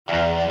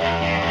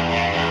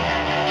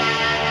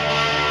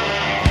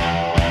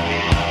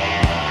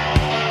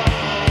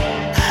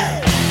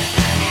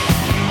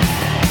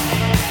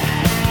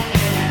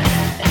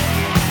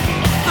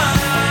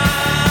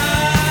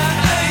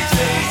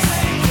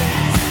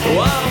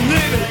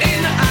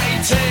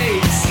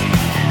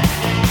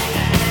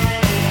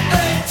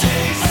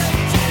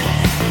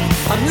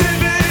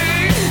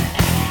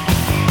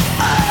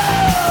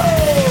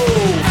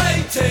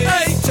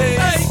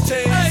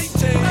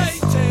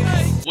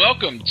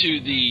to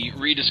the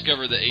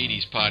Rediscover the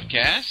 80s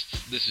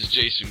podcast. This is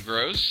Jason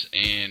Gross,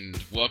 and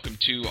welcome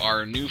to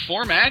our new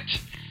format.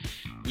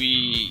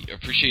 We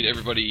appreciate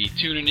everybody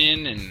tuning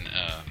in, and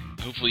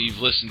hopefully you've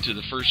listened to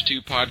the first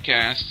two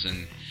podcasts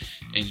and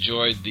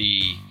enjoyed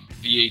the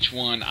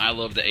VH1 I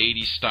Love the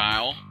 80s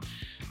style.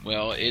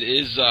 Well, it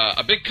is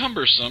a bit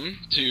cumbersome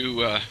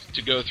to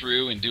go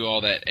through and do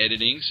all that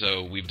editing,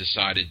 so we've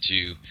decided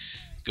to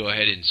go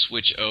ahead and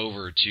switch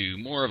over to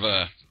more of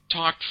a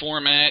talk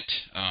format.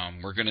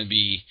 We're going to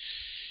be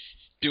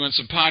doing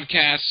some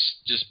podcasts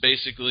just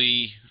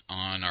basically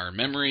on our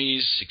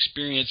memories,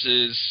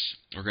 experiences.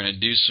 We're going to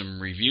do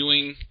some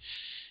reviewing,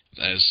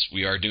 as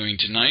we are doing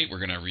tonight. We're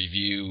going to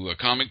review a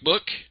comic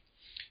book.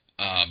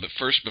 But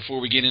first, before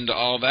we get into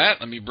all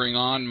that, let me bring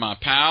on my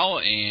pal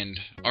and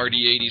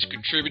RD80s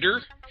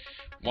contributor,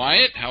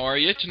 Wyatt. How are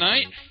you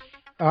tonight?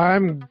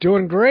 I'm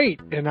doing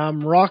great, and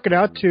I'm rocking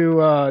out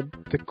to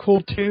the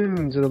cool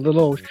tunes and the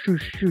little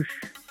shoosh shoosh.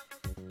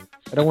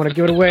 I don't want to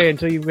give it away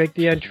until you make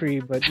the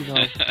entry, but you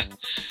know.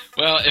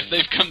 Well, if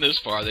they've come this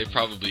far, they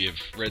probably have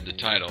read the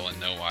title and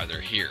know why they're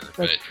here.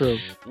 That's true.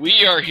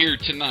 We are here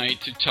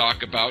tonight to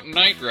talk about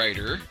Knight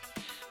Rider,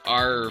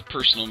 our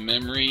personal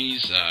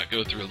memories,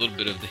 go through a little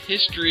bit of the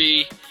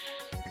history,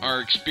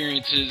 our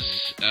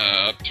experiences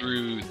up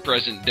through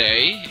present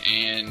day,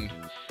 and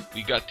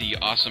we got the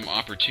awesome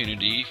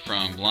opportunity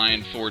from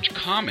Lion Forge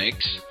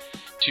Comics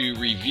to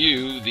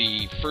review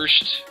the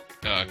first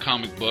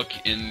comic book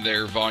in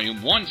their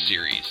Volume 1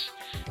 series,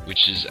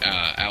 which is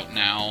out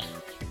now.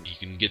 You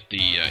can get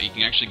you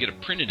can actually get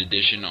a printed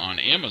edition on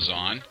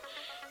Amazon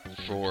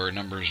for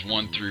numbers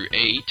 1 through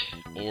 8,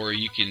 or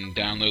you can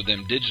download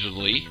them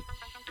digitally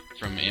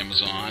from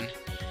Amazon,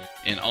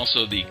 and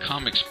also the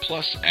Comics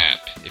Plus app.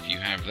 If you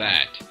have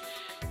that,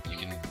 you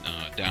can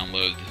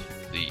download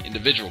the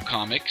individual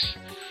comics.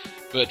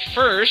 But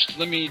first,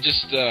 let me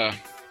just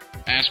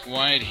ask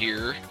Wyatt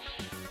here.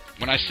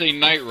 When I say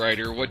Knight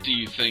Rider, what do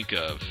you think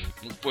of?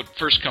 What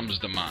first comes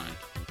to mind?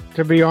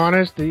 To be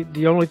honest,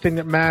 the only thing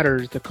that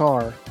matters is the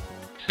car.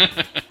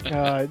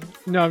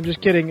 No, I'm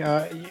just kidding.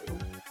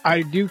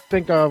 I do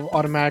think of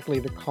automatically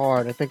the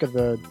car, and I think of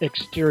the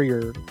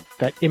exterior,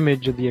 that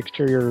image of the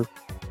exterior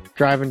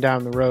driving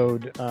down the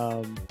road.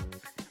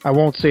 I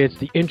won't say it's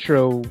the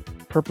intro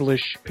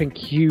purplish pink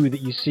hue that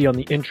you see on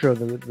the intro of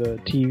the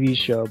TV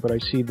show, but I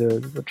see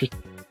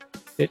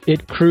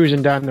it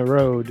cruising down the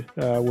road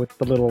with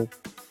the little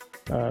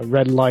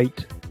red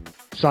light,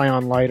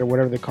 cyan light, or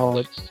whatever they call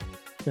it.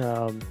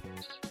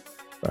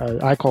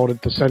 I called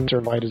it the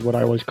sensor light, is what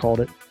I always called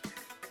it.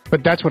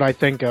 But that's what I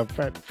think of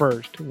at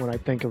first when I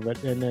think of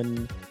it, and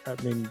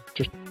then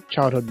just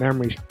childhood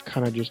memories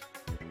kind of just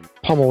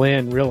pummel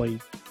in,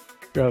 really,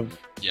 of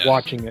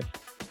watching it.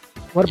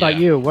 What about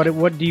you?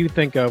 What do you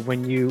think of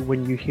when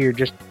you hear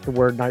just the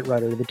word Knight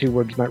Rider, the two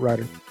words Knight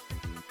Rider?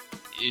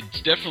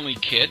 It's definitely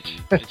Kit.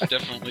 It's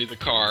definitely the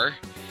car,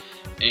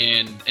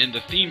 and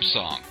the theme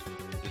song.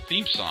 The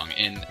theme song,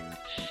 and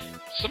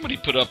somebody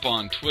put up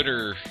on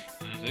Twitter,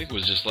 I think it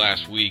was just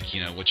last week,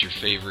 what's your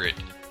favorite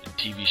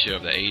TV show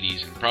of the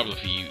 80s, and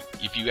probably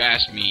if you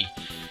ask me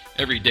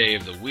every day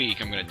of the week,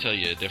 I'm going to tell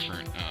you a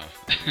different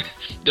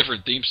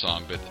different theme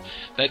song, but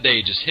that day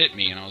it just hit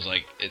me, and I was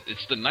like,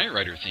 it's the Knight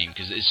Rider theme,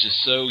 because it's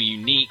just so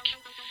unique.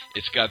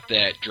 It's got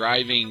that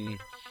driving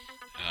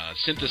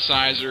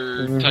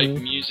synthesizer type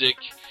music,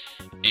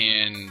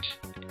 and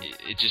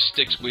it just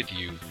sticks with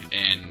you,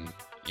 and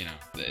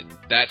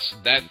that's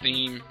that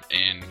theme,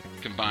 and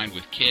combined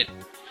with Kit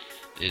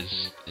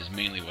is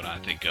mainly what I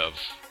think of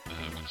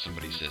when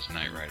somebody says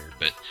Knight Rider.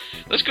 But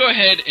let's go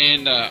ahead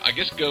and I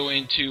guess go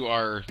into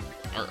our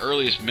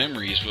earliest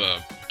memories.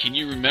 Can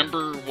you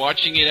remember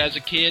watching it as a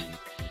kid,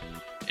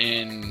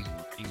 and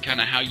kind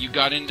of how you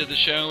got into the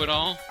show at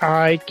all?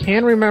 I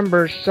can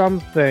remember some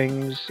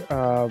things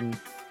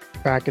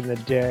back in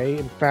the day.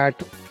 In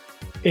fact,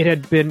 it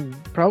had been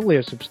probably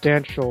a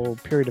substantial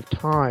period of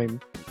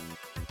time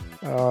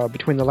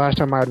between the last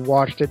time I had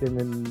watched it and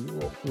then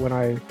when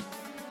I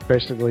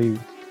basically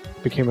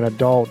became an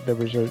adult. There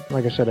was a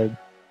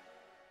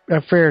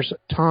fair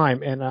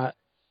time, and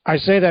I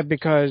say that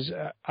because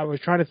I was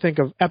trying to think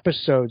of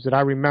episodes that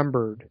I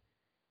remembered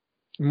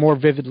more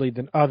vividly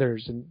than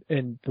others,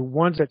 and the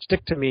ones that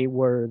stick to me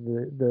were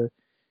the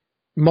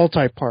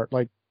multi-part,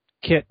 like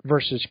Kit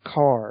versus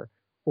Car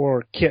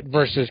or Kit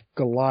versus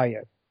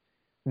Goliath.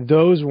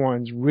 Those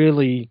ones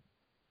really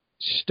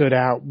stood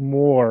out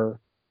more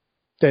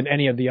than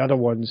any of the other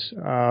ones.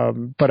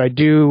 But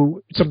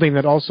something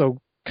that also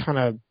kind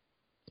of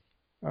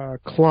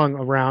clung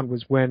around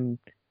was when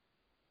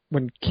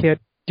Kit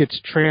gets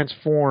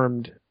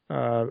transformed.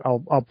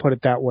 I'll put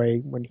it that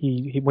way. When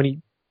he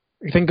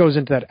I think goes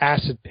into that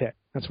acid pit.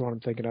 That's what I'm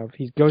thinking of.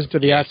 He goes into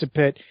the acid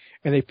pit,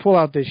 and they pull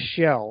out this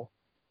shell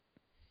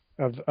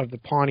of the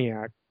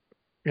Pontiac,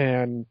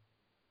 and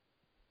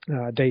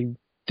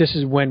this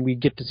is when we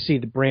get to see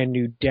the brand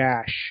new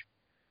Dash,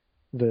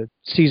 the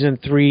season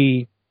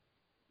 3,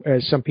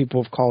 as some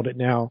people have called it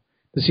now,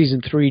 the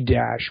season 3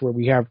 Dash, where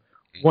we have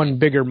one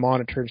bigger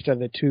monitor instead of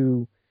the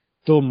two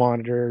little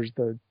monitors.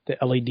 The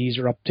the LEDs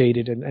are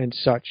updated and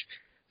such.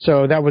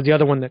 So that was the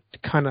other one that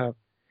kind of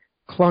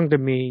clung to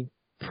me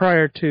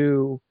prior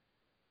to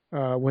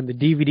when the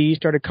DVDs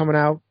started coming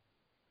out.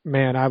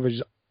 Man, I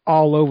was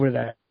all over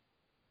that.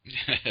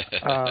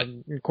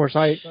 Of course,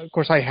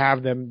 I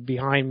have them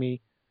behind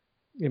me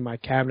in my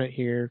cabinet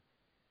here,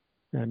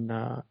 and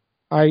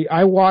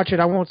I watch it.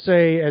 I won't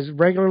say as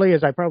regularly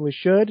as I probably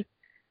should,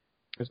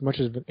 as much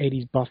as an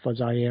 '80s buff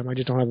as I am. I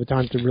just don't have the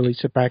time to really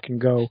sit back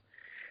and go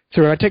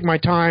through it. I take my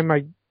time.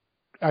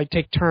 I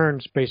take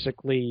turns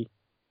basically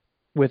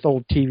with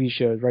old TV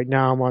shows. Right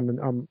now,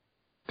 I'm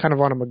kind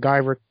of on a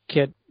MacGyver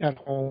kit at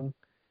home.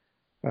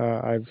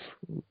 I've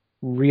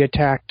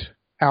reattacked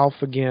Alf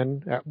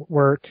again at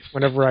work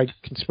whenever I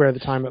can spare the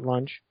time at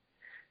lunch.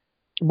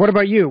 What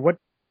about you?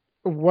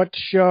 What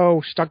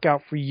show stuck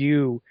out for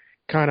you?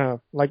 Kind of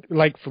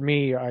like for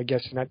me, I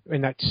guess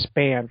in that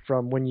span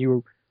from when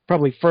you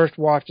probably first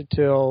watched it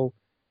till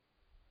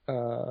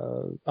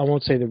I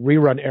won't say the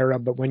rerun era,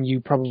 but when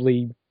you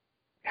probably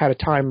had a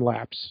time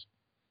lapse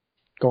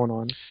going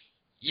on.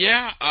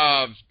 Yeah,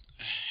 I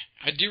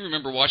do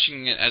remember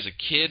watching it as a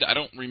kid. I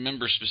don't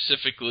remember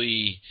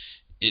specifically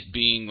it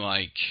being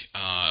like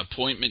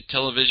appointment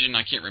television.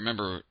 I can't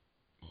remember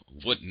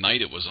what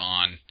night it was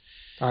on.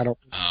 I don't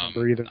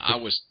remember either. I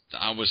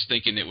was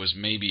thinking it was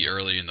maybe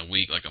early in the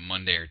week, like a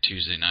Monday or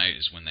Tuesday night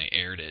is when they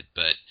aired it.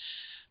 But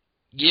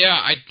yeah,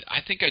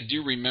 I think I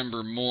do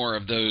remember more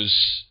of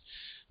those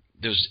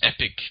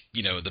epic,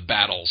 the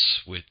battles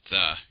with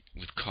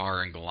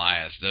Carr and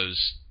Goliath.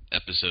 Those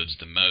episodes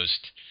the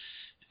most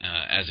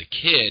as a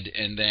kid,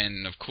 and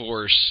then of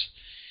course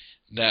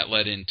that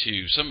led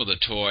into some of the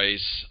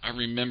toys. I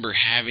remember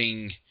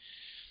having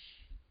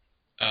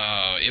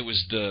it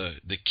was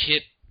the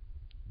kit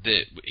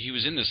that he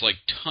was in this like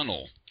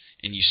tunnel,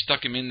 and you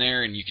stuck him in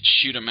there, and you could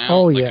shoot him out.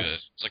 Oh yeah,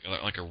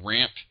 like a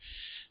ramp.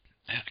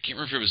 I can't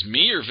remember if it was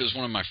me or if it was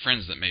one of my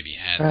friends that maybe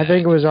had. I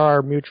think it was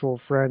our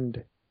mutual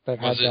friend that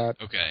was had that.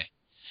 Okay.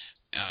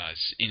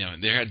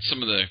 They had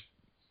some of the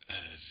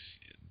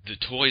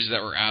toys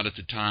that were out at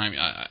the time.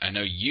 I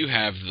know you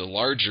have the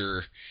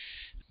larger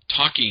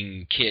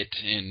talking kit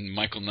and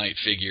Michael Knight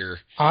figure.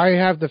 I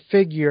have the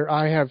figure.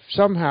 I have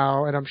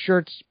somehow, and I'm sure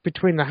it's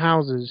between the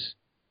houses,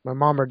 my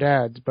mom or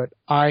dad's, but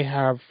I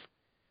have,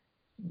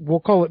 we'll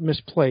call it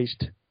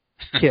misplaced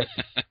kit.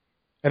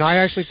 And I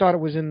actually thought it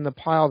was in the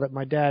pile that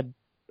my dad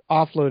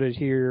offloaded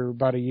here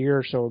about a year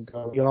or so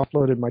ago. He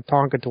offloaded my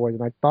Tonka toys,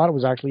 and I thought it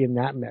was actually in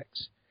that mix,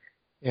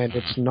 and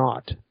it's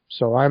not.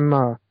 So I'm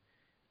a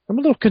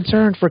little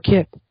concerned for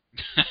Kit.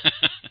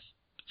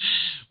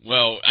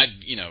 Well,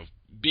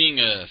 being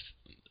a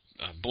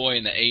boy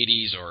in the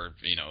 '80s, or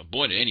a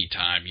boy at any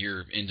time,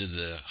 you're into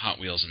the Hot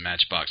Wheels and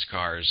Matchbox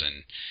cars,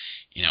 and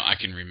I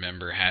can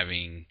remember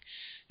having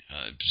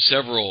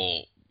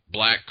several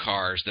black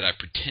cars that I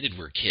pretended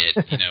were Kit,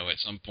 at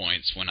some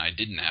points when I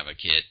didn't have a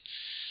Kit.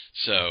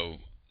 So,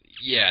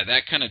 yeah,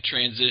 that kind of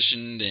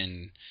transitioned,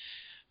 and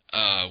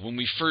when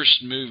we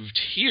first moved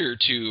here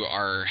to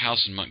our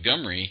house in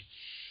Montgomery,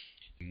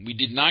 we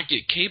did not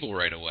get cable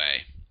right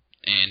away.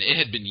 And it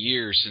had been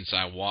years since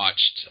I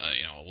watched,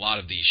 a lot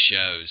of these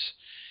shows.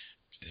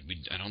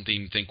 I don't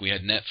even think we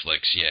had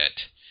Netflix yet.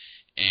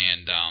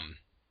 And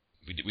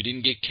we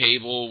didn't get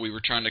cable. We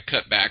were trying to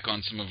cut back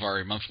on some of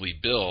our monthly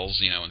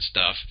bills, and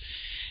stuff.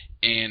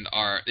 And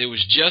it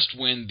was just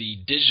when the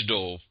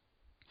digital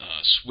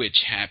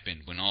switch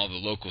happened, when all the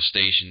local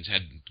stations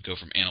had to go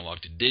from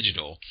analog to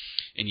digital.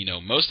 And,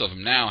 most of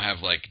them now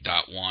have like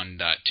 .1,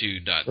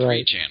 .2, .3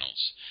 right.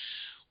 channels.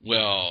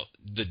 Well,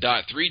 the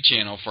 .3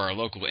 channel for our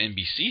local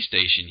NBC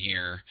station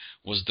here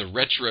was the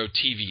Retro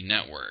TV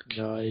network.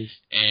 Nice.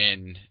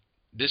 And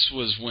this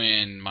was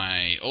when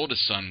my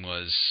oldest son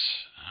was,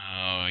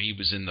 he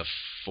was in the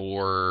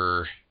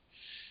 4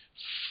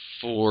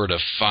 to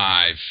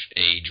 5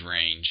 age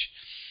range.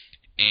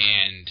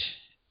 And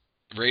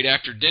right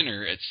after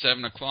dinner at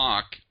 7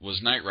 o'clock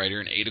was Knight Rider,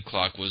 and 8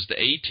 o'clock was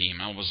the A-Team.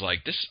 I was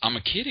like, I'm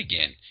a kid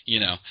again,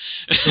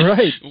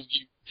 Right.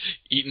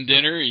 Eating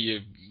dinner,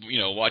 you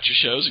watch your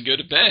shows and go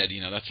to bed.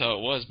 That's how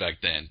it was back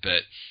then.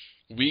 But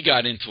we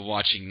got into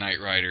watching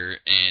Knight Rider,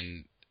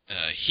 and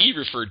he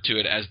referred to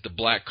it as the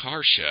Black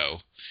Car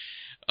Show.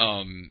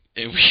 And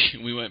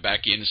we went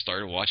back in and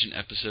started watching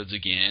episodes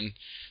again.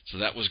 So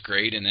that was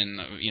great. And then,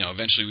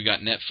 eventually we got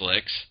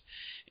Netflix.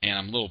 And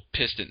I'm a little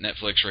pissed at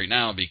Netflix right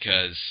now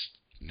because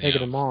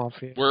taking them off.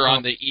 Yeah. We're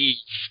on the eve.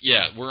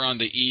 Yeah, we're on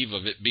the eve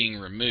of it being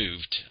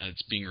removed.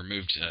 It's being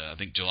removed, I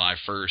think, July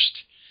 1st,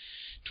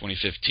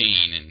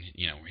 2015, and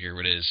here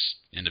it is,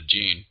 end of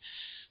June.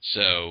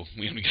 So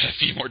we only got a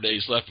few more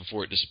days left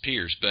before it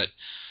disappears. But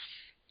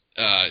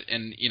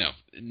and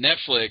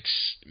Netflix,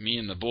 me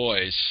and the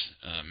boys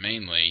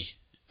mainly.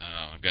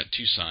 I've got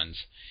 2 sons.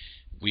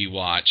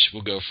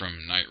 We'll go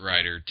from Knight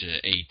Rider to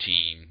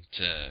A-Team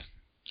to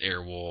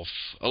Airwolf,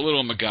 a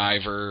little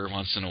MacGyver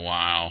once in a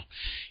while.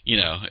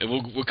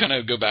 We'll kind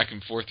of go back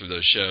and forth with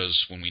those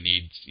shows when we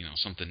need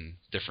something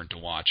different to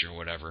watch or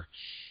whatever.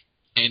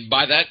 And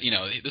by that,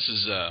 this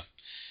is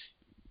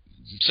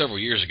several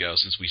years ago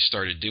since we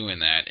started doing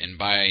that, and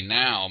by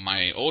now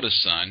my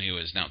oldest son, who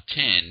is now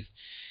 10,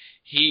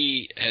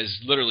 he has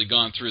literally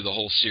gone through the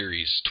whole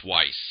series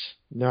twice.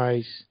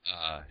 Nice.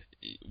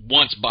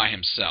 Once by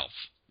himself,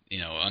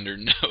 under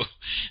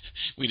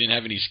we didn't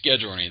have any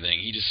schedule or anything.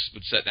 He just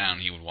would sit down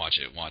and he would watch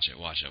it.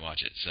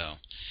 So,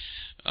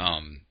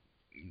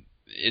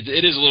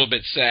 it is a little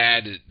bit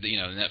sad that,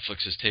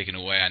 Netflix has taken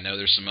away. I know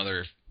there's some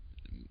other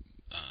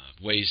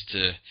ways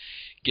to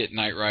get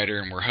Knight Rider,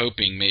 and we're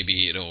hoping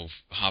maybe it'll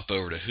hop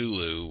over to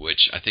Hulu,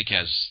 which I think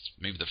has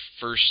maybe the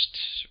first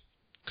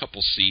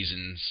couple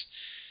seasons,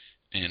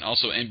 and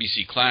also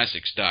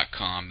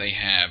NBCClassics.com. They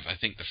have, I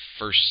think, the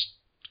first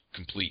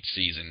complete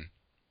season.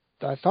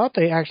 I thought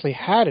they actually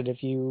had it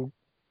if you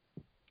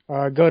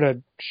go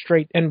to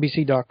straight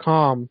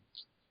NBC.com.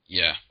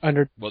 Yeah.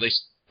 Under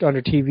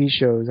TV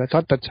shows. I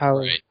thought that's how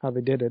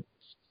they did it.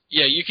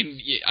 Yeah, you can.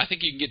 I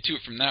think you can get to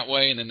it from that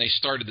way, and then they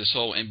started this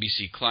whole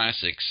NBC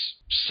Classics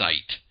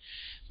site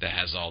that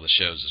has all the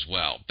shows as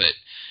well. But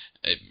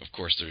of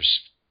course,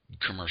 there's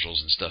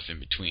commercials and stuff in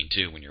between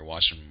too when you're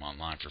watching them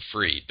online for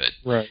free. But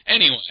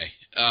anyway,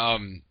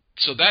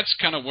 so that's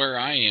kind of where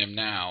I am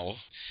now.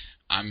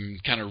 I'm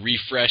kind of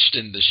refreshed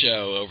in the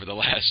show over the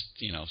last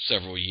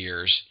several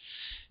years,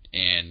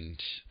 and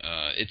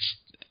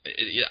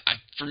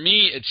for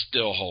me it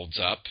still holds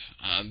up.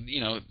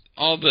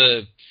 All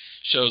the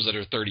shows that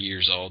are 30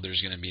 years old,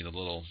 there's going to be the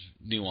little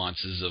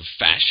nuances of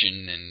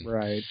fashion and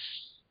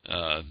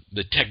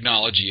the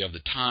technology of the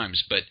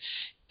times. But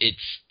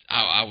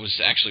I was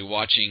actually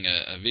watching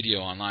a video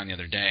online the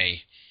other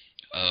day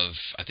of,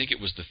 I think it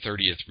was the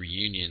 30th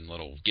reunion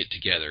little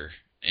get-together,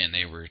 and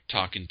they were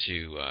talking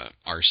to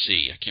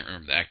RC. I can't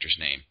remember the actor's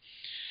name.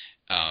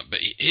 But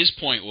his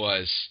point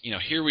was,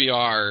 here we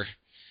are,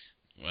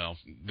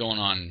 going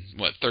on,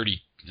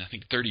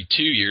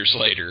 32 years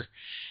later,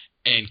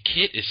 and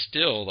Kit is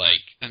still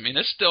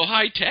that's still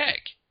high tech.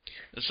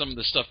 That's some of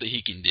the stuff that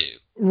he can do.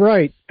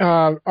 Right.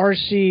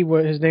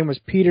 RC, his name was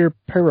Peter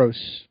Peros.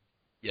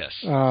 Yes,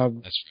 that's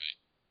right.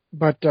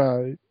 But,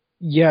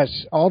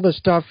 yes, all the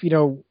stuff,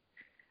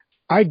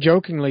 I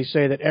jokingly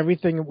say that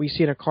everything that we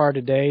see in a car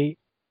today,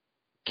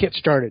 Kit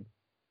started.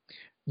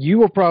 You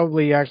will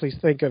probably actually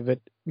think of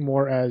it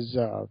more as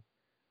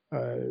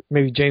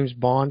maybe James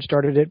Bond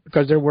started it,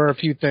 because there were a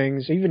few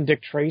things, even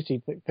Dick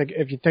Tracy,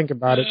 if you think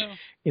about it,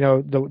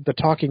 the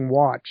talking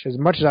watch. As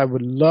much as I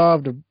would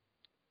love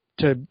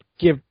to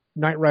give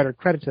Knight Rider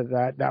credit to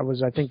that, that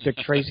was, I think, Dick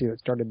Tracy that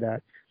started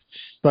that.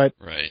 But,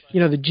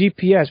 the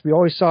GPS, we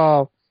always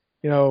saw,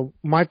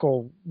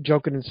 Michael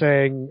joking and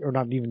saying, or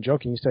not even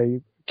joking, he'd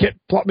say, Kit,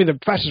 plot me the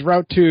fastest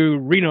route to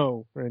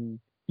Reno, and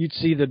you'd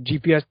see the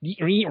GPS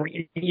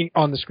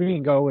on the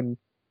screen go, and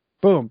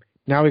boom,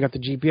 now we got the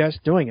GPS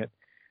doing it.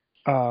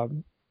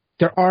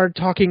 There are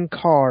talking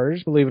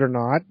cars, believe it or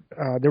not.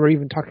 There were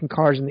even talking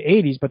cars in the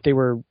 80s, but they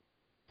were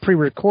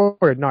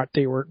pre-recorded,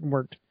 they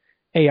weren't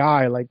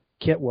AI like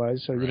Kit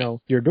was. So,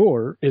 your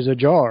door is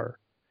ajar.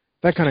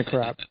 That kind of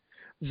crap.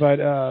 But,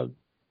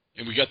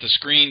 and we got the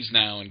screens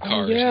now in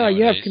cars.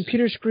 Yeah,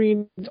 computer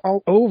screens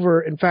all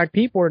over. In fact,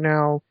 people are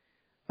now,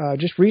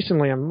 just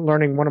recently, I'm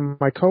learning one of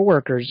my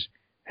coworkers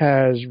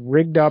has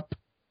rigged up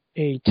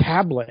a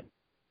tablet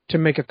to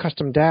make a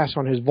custom dash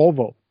on his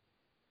Volvo.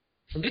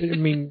 I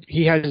mean,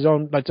 he has his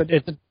own,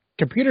 it's a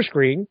computer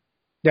screen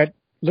that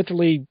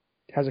literally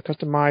has a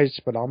customized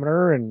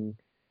speedometer and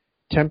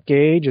temp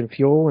gauge and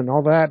fuel and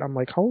all that. I'm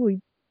like,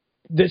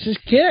 this is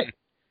Kit.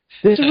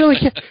 This is really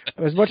Kit.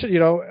 As much as,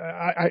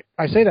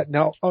 I say that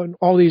now on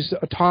all these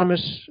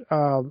autonomous,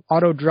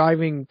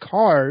 auto-driving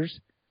cars.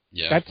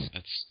 Yeah,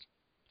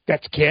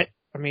 that's Kit.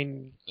 I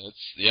mean,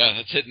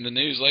 that's hitting the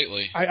news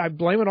lately. I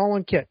blame it all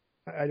on Kit.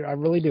 I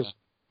really do.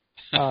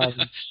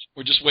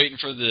 We're just waiting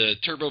for the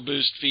turbo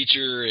boost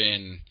feature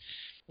and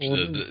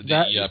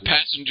the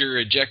passenger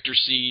ejector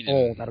seat.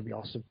 Oh, that'll be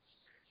awesome.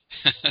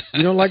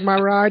 You don't like my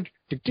ride?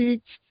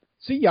 See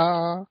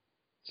ya.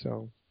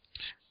 So.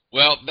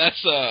 Well,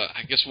 that's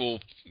I guess we'll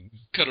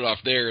cut it off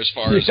there as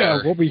far as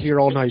we'll be here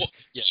all night.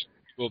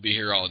 We'll be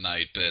here all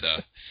night, but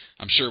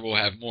I'm sure we'll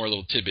have more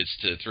little tidbits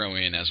to throw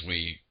in as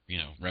we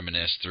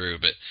reminisce through.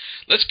 But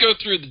let's go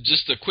through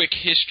just a quick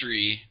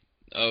history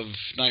of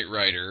Knight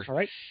Rider. All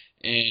right.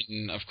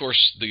 And, of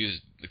course,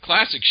 the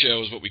classic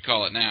show is what we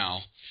call it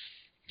now.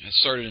 It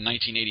started in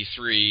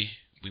 1983.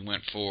 We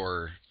went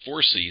for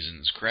 4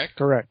 seasons, correct?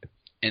 Correct.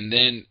 And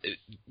then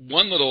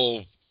one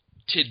little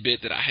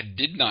tidbit that I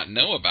did not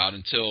know about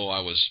until I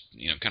was,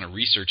 kind of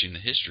researching the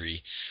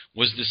history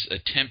was this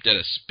attempt at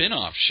a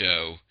spin-off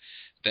show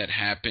that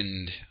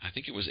happened, I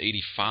think it was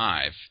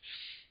 85,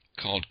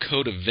 called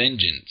Code of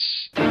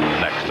Vengeance.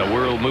 Next, a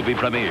world movie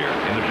premiere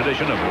in the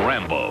tradition of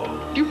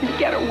Rambo. You can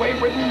get away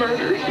with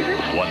murder here.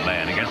 One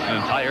man against an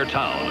entire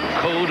town.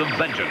 Code of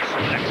Vengeance.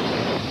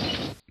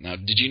 Next. Now,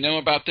 did you know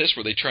about this,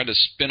 where they tried to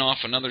spin off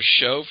another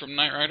show from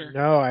Knight Rider?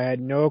 No, I had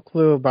no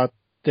clue about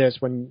this.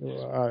 When,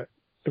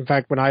 in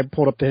fact, when I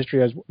pulled up the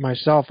history as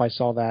myself, I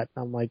saw that.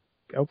 I'm like,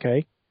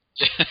 okay.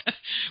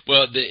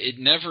 Well, the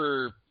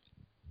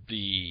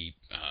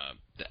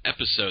the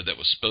episode that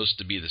was supposed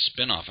to be the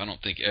spinoff, I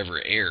don't think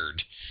ever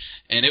aired.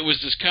 And it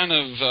was this kind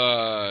of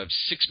 $6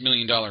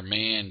 Million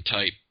Man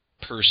type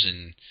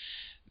person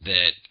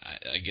that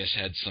I guess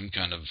had some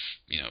kind of,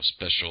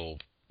 special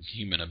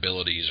human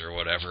abilities or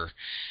whatever.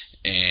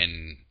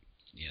 And,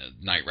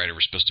 Knight Rider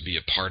was supposed to be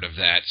a part of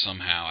that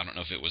somehow. I don't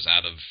know if it was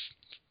out of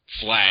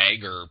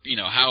flag or,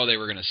 how they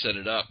were going to set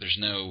it up. There's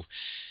no...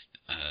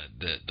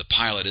 the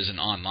pilot isn't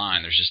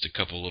online. There's just a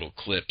couple little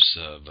clips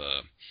of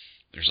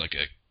there's like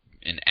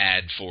an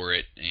ad for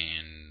it,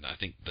 and I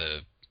think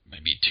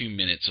maybe 2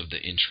 minutes of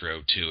the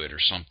intro to it or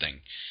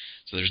something.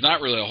 So there's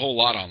not really a whole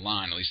lot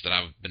online, at least that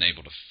I've been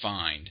able to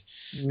find.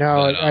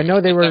 No, But, I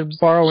know they were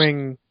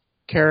borrowing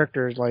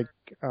characters. Like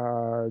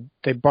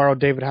they borrowed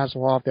David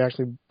Hasselhoff. They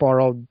actually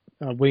borrowed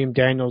William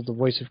Daniels, the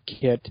voice of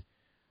Kit,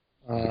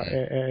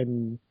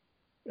 and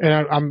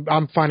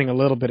I'm finding a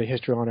little bit of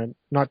history on it,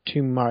 not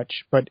too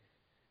much, but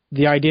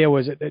the idea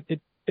was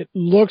it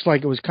looks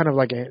like it was kind of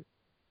like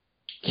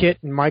Kit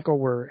and Michael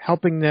were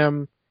helping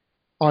them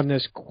on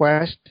this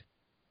quest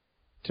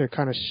to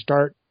kind of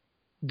start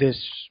this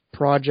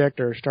project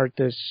or start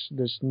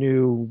this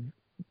new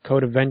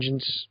Code of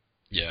Vengeance,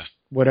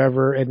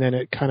 whatever, and then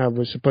it kind of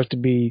was supposed to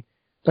be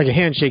like a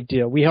handshake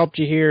deal. We helped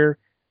you here,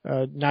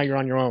 now you're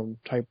on your own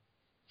type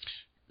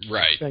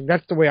thing.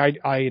 That's the way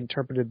I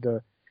interpreted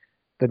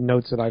the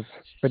notes that I've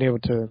been able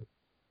to.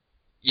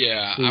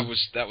 Yeah,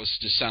 that was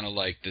just sounded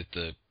like that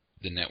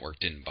the network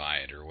didn't buy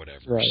it or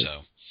whatever. Right.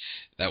 So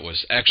that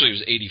was actually, it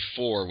was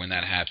 84 when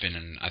that happened,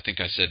 and I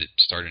think I said it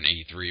started in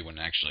 83 when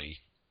actually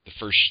the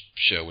first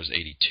show was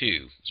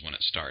 82 is when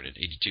it started,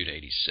 82 to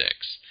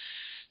 86.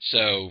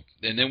 So,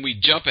 and then we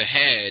jump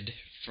ahead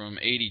from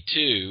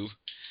 82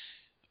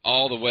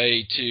 all the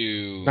way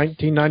to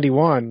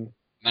 1991.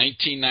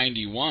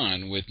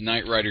 1991 with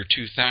Knight Rider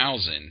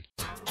 2000.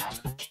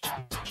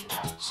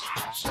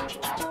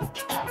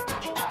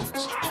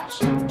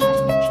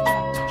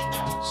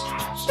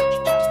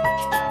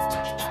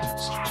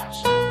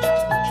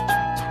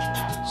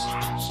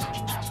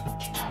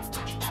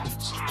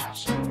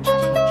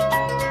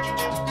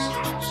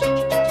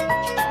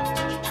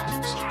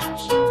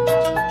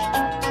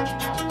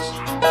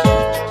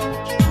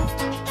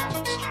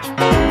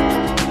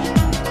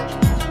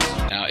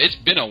 It's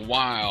been a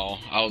while,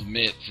 I'll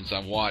admit, since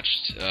I've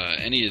watched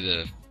any of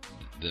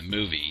the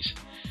movies.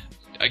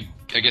 I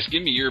guess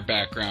give me your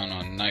background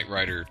on Knight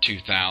Rider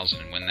 2000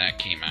 and when that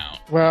came out.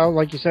 Well,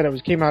 like you said,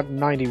 it came out in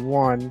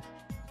 91.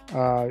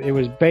 It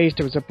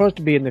was supposed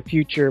to be in the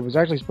future. It was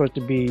actually supposed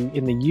to be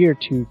in the year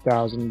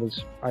 2000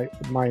 was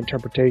my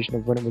interpretation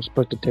of when it was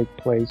supposed to take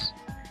place.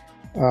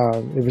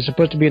 It was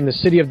supposed to be in the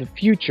city of the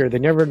future. They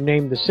never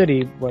named the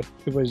city, but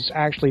it was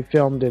actually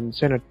filmed in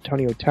San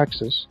Antonio,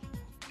 Texas.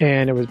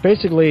 And it was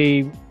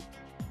basically,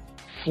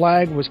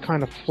 Flag was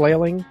kind of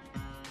flailing,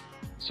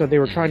 so they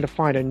were trying to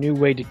find a new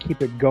way to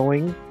keep it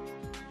going.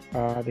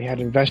 They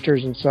had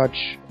investors and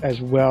such as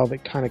well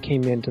that kind of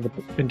came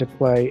into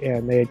play,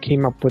 and they had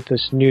came up with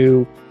this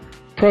new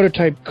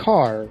prototype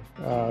car.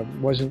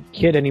 Wasn't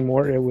Kit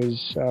anymore. It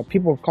was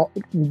people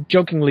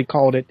jokingly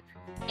called it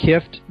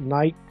KIFT,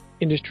 Knight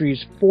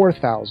Industries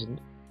 4000.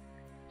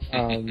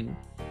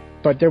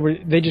 But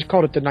they just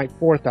called it the Knight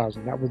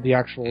 4000. That was the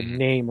actual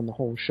name on the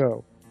whole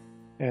show.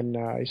 And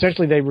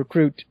essentially they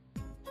recruit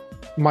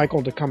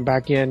Michael to come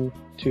back in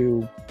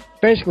to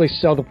basically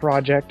sell the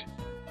project,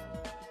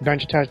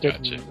 bench test it,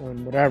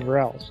 and whatever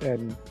else.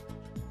 And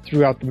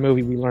throughout the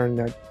movie we learned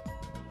that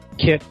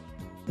Kit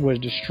was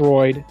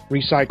destroyed,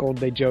 recycled,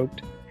 they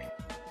joked.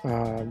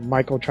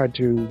 Michael tried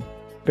to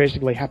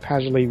basically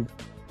haphazardly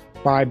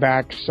buy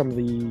back some of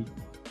the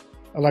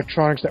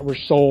electronics that were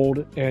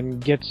sold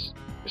and gets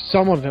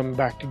some of them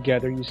back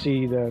together. You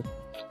see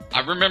I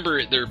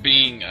remember there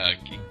being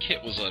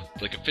Kit was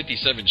like a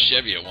 57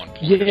 Chevy at one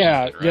point.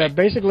 Yeah, right? yeah.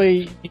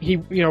 Basically,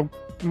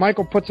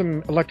 Michael puts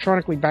them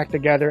electronically back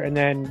together and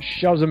then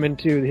shoves them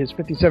into his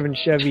 57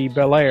 Chevy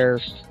Bel Air.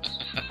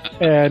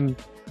 And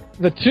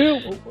the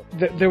two,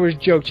 there was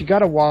jokes. You got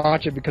to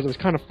watch it because it was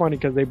kind of funny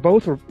because they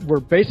both were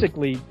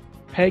basically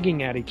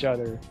pegging at each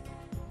other.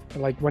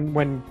 And like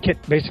when Kit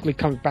basically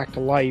comes back to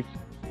life,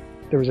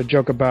 there was a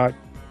joke about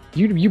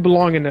you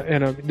belong in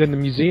the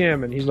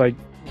museum, and he's like,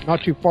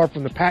 not too far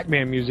from the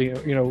Pac-Man museum,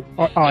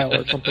 aisle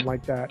or something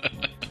like that.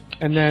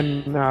 And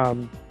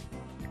then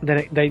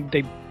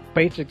they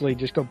basically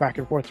just go back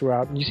and forth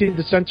throughout. And you see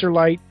the sensor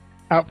light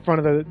out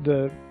front of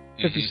the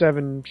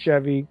 57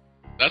 Chevy.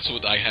 That's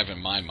what I have in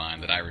my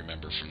mind that I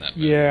remember from that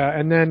movie. Yeah,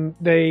 and then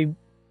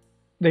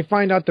they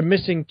find out the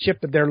missing chip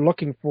that they're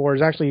looking for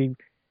has actually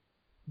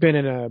been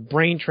in a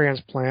brain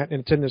transplant, and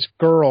it's in this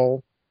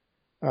girl,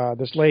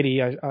 this lady,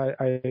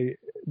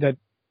 that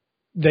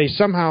they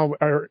somehow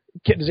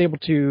Kit is able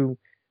to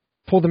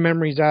pull the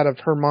memories out of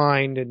her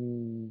mind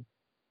and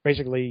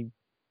basically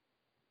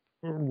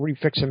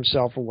refix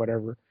himself or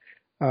whatever.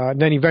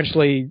 Then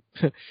eventually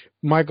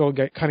Michael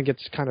gets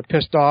kind of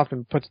pissed off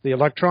and puts the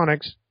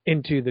electronics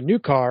into the new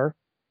car,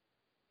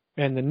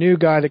 and the new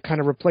guy that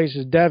kind of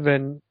replaces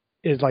Devin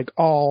is like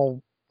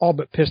all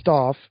but pissed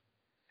off.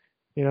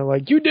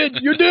 Like you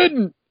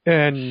didn't,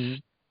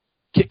 and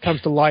Kit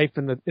comes to life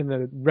in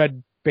the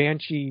red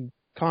Banshee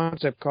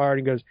concept car, and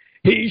he goes,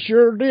 "He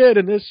sure did,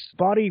 and this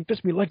body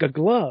fits me like a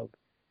glove."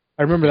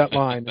 I remember that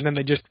line, and then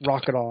they just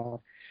rock it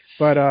off.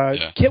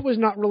 But Kit was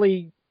not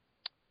really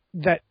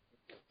that.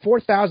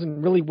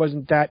 4,000 really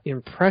wasn't that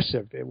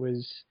impressive. It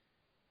was,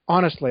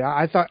 honestly,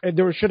 I thought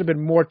there should have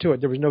been more to it.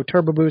 There was no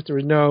turbo boost. There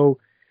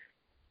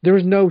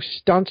was no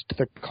stunts to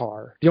the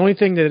car. The only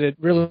thing that it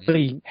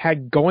really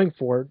had going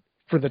for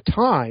the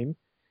time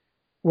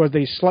was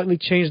they slightly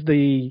changed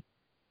the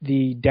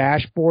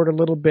dashboard a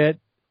little bit,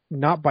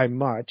 not by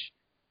much.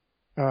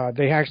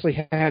 They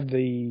actually had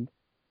the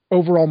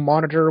overall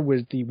monitor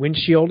was the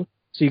windshield,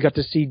 so you got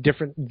to see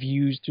different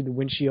views through the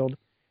windshield.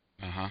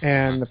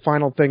 And the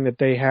final thing that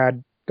they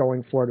had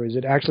going for it was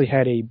it actually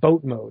had a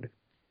boat mode.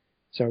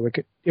 So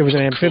it was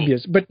an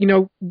amphibious. Cool. But,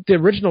 the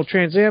original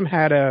Trans Am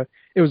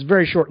it was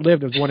very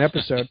short-lived. It was one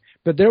episode.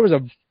 But there was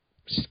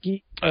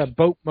a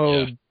boat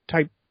mode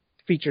type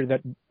feature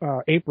that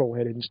April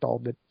had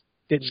installed that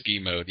didn't. Ski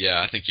mode,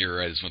 yeah. I think you're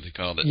right is what they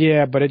called it.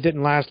 Yeah, but it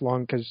didn't last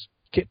long because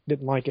Kit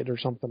didn't like it or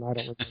something. I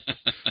don't know.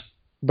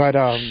 But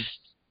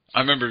I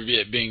remember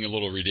it being a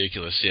little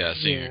ridiculous,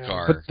 seeing a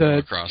car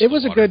across it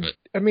was the water,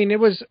 it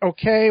was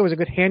okay. It was a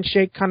good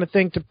handshake kind of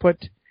thing to put,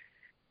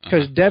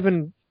 because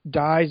Devin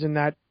dies in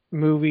that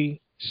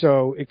movie,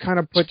 so it kind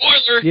of puts...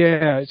 Spoiler!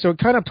 Yeah, so it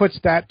kind of puts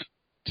that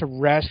to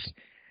rest.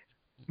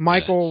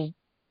 Michael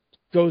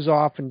goes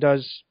off and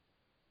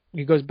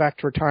he goes back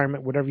to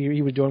retirement, whatever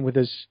he was doing with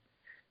his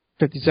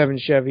 57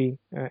 Chevy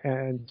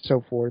and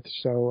so forth,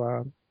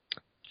 so...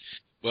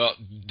 Well,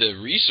 the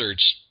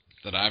research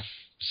that I've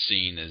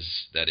seen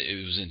is that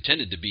it was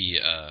intended to be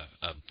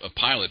a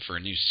pilot for a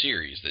new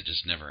series that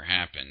just never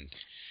happened.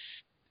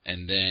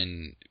 And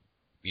then,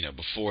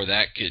 before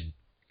that could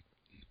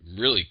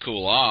really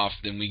cool off,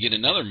 then we get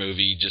another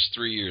movie just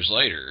 3 years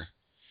later,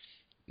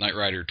 Knight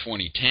Rider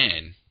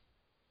 2010,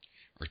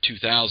 or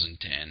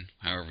 2010,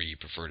 however you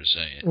prefer to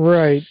say it.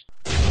 Right.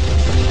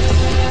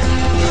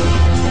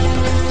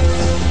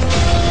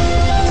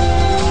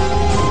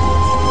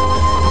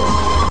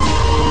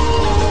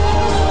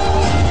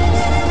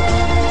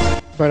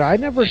 But I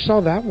never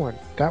saw that one.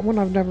 That one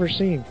I've never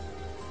seen.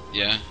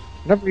 Yeah?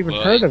 Never even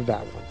heard of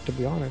that one, to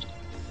be honest.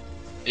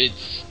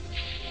 It's,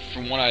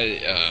 from what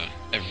I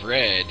have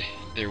read,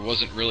 there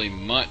wasn't really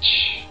much,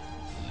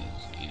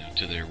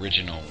 to the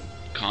original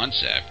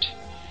concept,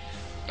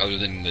 other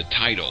than the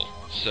title.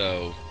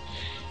 So,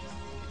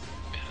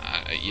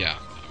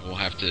 we'll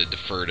have to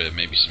defer to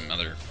maybe some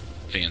other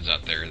fans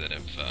out there that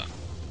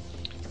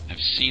have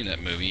seen that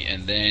movie.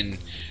 And then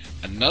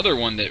another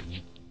one that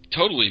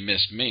totally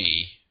missed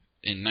me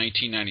in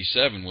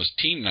 1997 was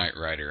Team Knight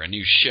Rider, a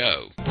new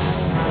show.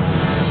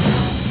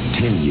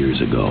 10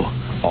 years ago,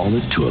 all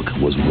it took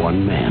was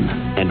one man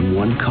and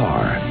one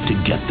car to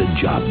get the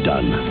job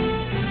done.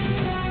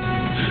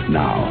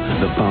 Now,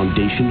 the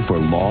Foundation for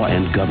Law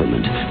and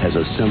Government has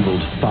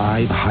assembled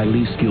 5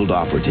 highly skilled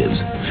operatives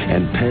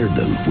and paired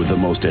them with the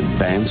most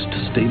advanced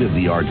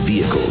state-of-the-art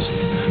vehicles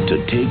to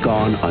take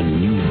on a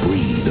new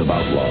breed of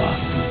outlaw.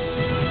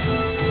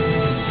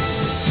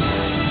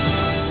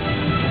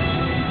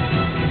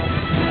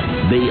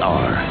 They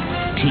are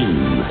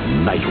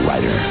Team Knight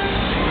Rider.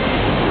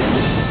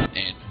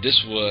 And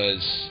this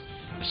was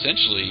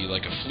essentially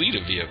like a fleet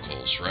of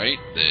vehicles, right?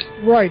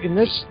 Right, and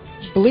this,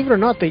 believe it or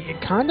not, they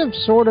kind of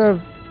sort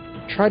of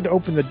tried to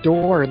open the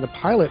door in the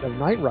pilot of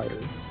Knight Rider,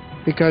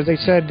 because they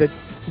said that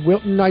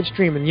Wilton Knight's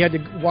Dream, and you had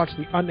to watch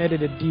the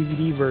unedited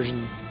DVD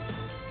version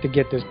to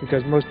get this,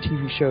 because most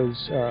TV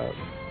shows,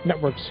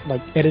 networks,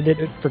 edited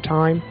it for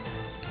time.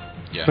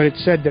 Yeah. But it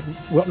said that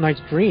Wilton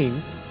Knight's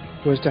Dream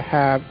was to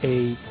have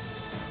a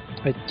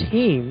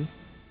team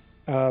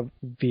of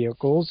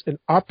vehicles and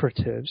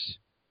operatives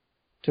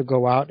to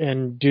go out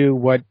and do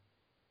what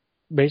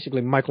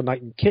basically Michael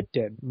Knight and Kit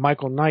did.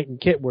 Michael Knight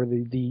and Kit were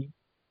the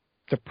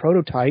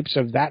prototypes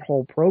of that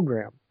whole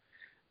program.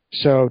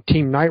 So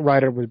Team Knight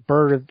Rider was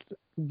birthed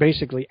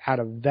basically out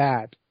of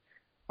that.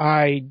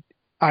 I've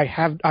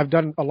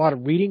done a lot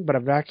of reading, but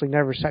I've actually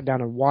never sat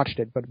down and watched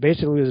it. But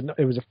basically,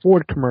 it was a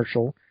Ford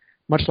commercial,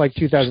 much like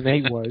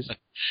 2008 was.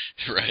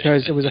 Right.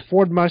 Because it was a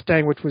Ford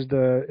Mustang, which was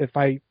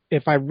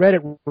if I read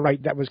it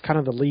right, that was kind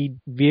of the lead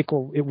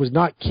vehicle. It was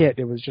not Kit.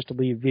 It was just a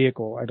lead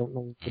vehicle. I don't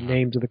know the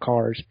names of the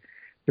cars.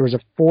 There was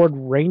a Ford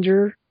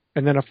Ranger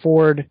and then a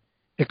Ford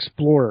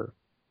Explorer.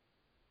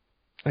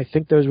 I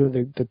think those were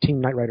the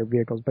Team Knight Rider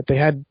vehicles. But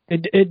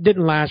it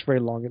didn't last very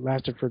long. It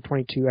lasted for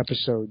 22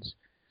 episodes.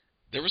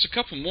 There was a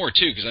couple more,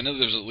 too, because I know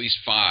there was at least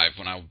 5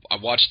 when I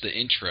watched the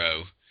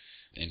intro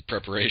in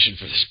preparation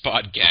for this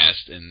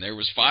podcast, and there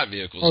was 5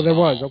 vehicles. Oh, there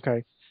was,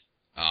 okay.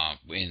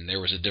 And there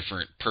was a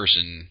different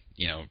person,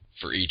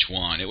 for each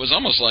one. It was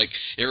almost like,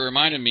 it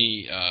reminded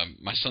me,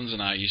 my sons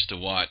and I used to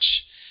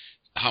watch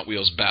Hot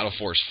Wheels Battle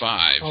Force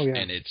 5,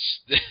 and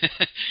it's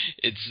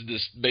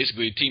this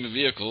basically a team of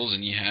vehicles,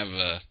 and you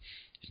have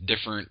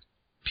different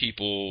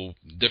people,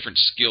 different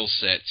skill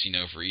sets,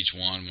 for each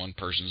one. One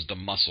person's the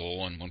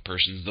muscle, and one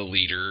person's the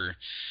leader.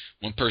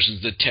 One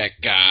person's the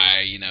tech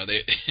guy.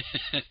 They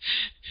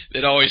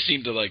it always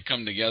seemed to like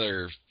come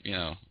together,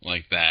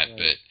 like that. Right.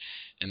 But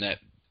and that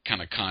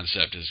kind of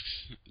concept has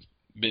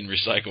been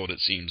recycled, it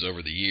seems,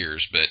 over the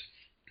years. But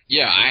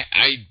yeah,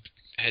 I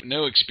had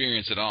no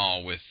experience at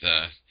all with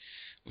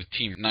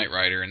Team Knight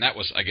Rider, and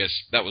I guess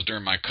that was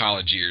during my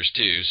college years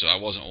too. So I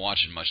wasn't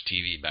watching much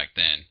TV back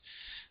then,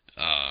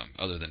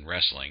 other than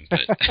wrestling.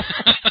 But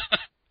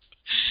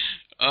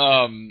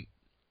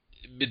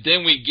but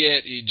then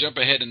you jump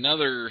ahead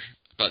another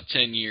about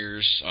 10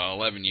 years,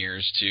 11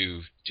 years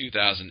to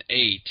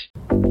 2008.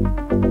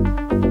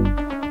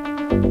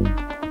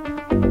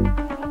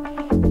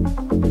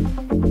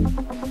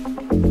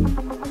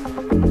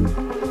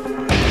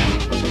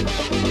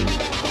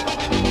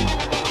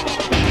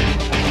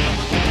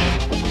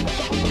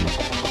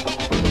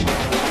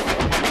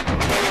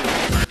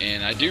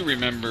 And I do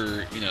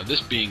remember,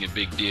 this being a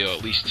big deal,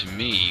 at least to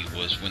me,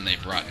 was when they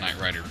brought Knight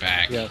Rider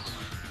back. Yes.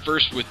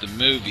 First with the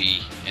movie,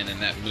 and then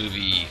that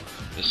movie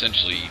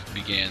essentially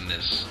began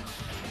this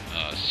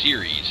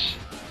series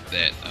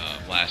that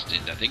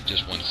lasted, I think,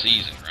 just one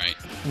season, right?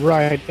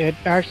 Right. It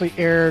actually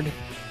aired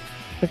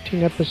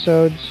 15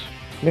 episodes,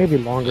 maybe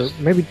longer,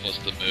 maybe plus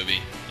the movie.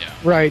 Yeah.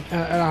 Right.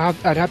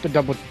 I'd have to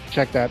double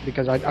check that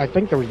because I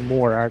think there was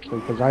more actually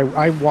because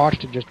I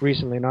watched it just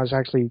recently and I was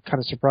actually kind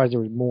of surprised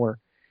there was more.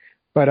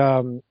 But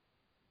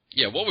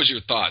yeah, what was your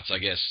thoughts? I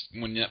guess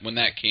when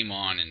that came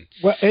on and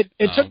well, it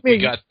took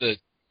me.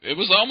 It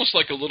was almost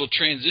like a little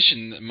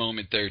transition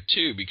moment there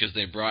too, because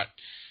they brought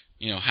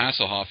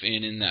Hasselhoff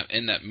in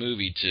that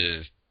movie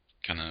to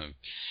kind of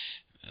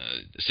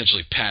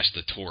essentially pass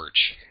the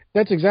torch.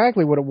 That's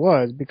exactly what it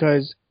was,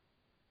 because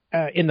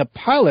in the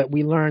pilot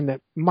we learned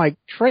that Mike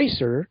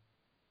Tracer,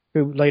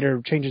 who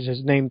later changes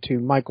his name to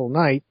Michael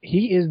Knight,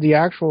 he is the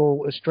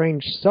actual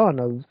estranged son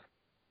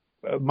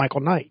of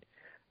Michael Knight.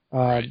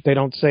 Right. They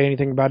don't say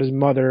anything about his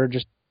mother.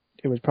 Just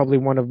it was probably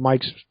one of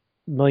Mike's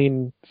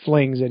million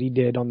flings that he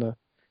did on the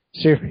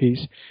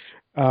series.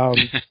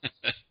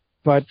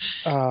 But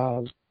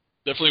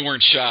definitely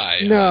weren't shy.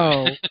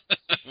 No.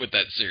 With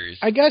that series.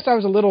 I guess I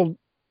was a little.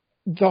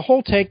 The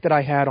whole take that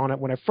I had on it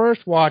when I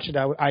first watched it,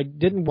 I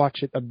didn't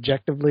watch it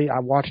objectively. I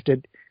watched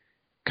it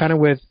kind of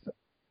with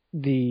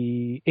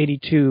the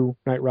 82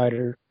 Knight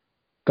Rider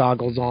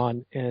goggles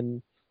on,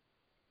 and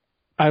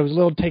I was a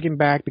little taken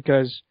back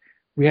because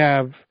we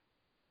have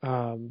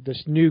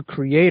this new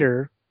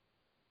creator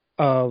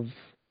of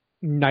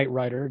Knight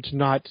Rider. It's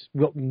not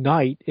Wilton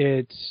Knight.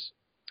 It's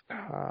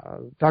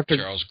Dr.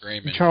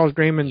 Charles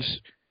Grayman's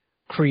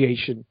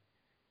creation,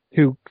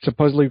 who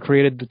supposedly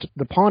created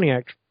the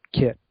Pontiac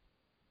kit.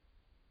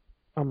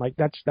 I'm like,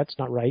 that's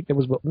not right. It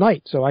was Wilton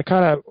Knight. So I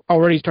kind of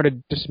already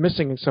started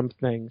dismissing some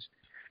things.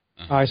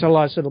 Uh-huh. I saw a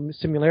lot of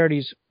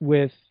similarities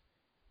with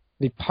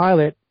the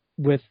pilot,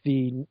 with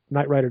the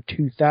Knight Rider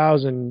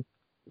 2000,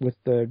 with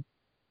the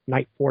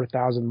Knight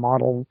 4000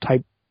 model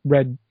type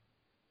red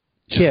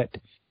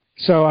kit.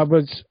 So I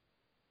was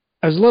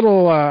a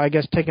little, I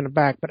guess, taken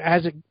aback. But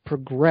as it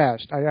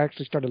progressed, I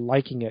actually started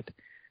liking it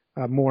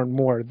more and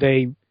more.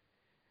 Between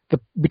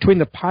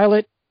the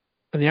pilot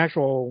and the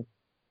actual,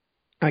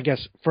 I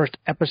guess, first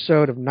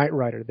episode of Knight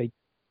Rider, they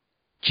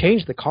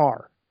changed the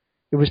car.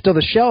 It was still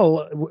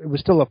it was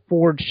still a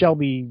Ford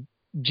Shelby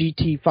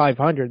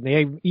GT500. And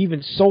they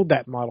even sold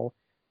that model,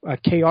 a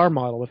KR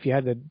model, if you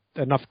had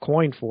enough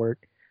coin for it.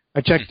 I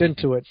checked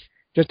into it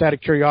just out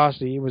of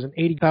curiosity. It was an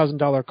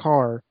 $80,000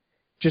 car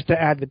just to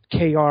add the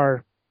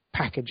KR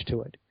package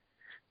to it.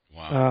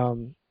 Wow.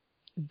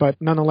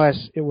 But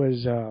nonetheless, it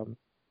was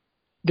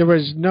there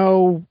was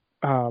no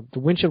the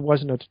windshield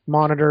wasn't a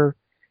monitor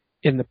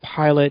in the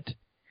pilot.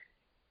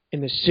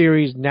 In the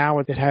series now,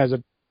 it has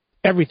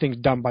everything's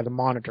done by the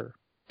monitor,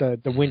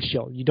 the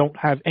windshield. You don't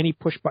have any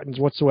push buttons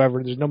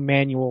whatsoever. There's no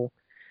manual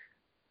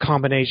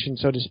combination,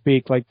 so to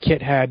speak. Like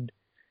Kit had,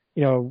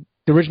 the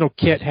original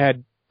Kit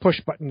had push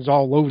buttons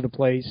all over the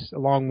place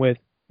along with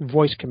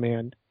voice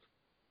command.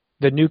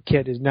 The new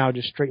kit is now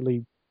just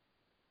straightly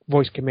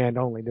voice command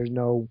only. There's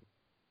no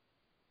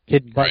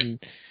hidden button.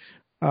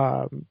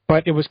 Right.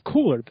 But it was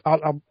cooler.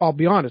 I'll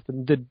be honest.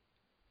 The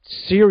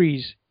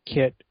series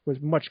kit was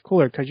much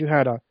cooler because you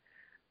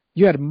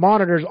had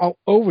monitors all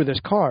over this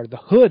car. The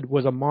hood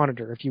was a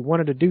monitor. If you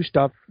wanted to do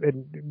stuff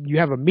and you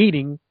have a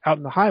meeting out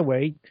in the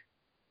highway,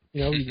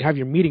 you have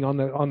your meeting on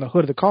the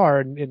hood of the car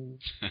and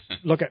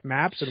look at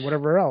maps and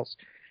whatever else.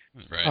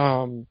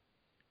 Right.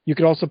 You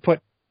could also put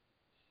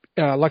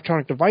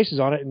electronic devices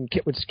on it, and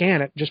Kit would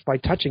scan it just by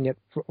touching it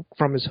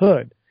from his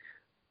hood.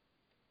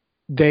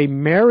 They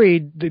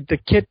married the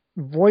Kit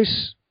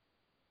voice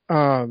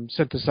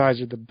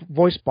synthesizer, the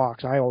voice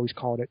box, I always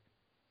called it,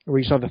 where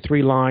you saw the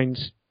 3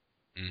 lines.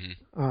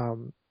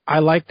 Mm-hmm. I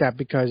like that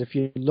because if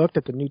you looked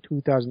at the new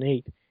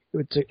 2008,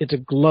 it's a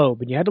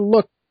globe, and you had to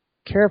look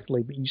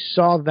carefully, but you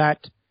saw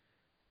that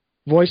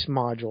voice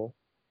module.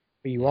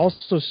 But you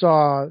also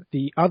saw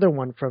the other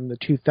one from the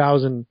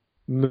 2000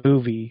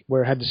 movie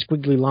where it had the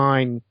squiggly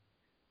line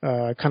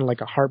kind of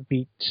like a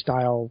heartbeat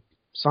style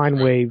sine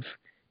wave.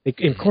 It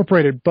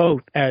incorporated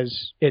both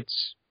as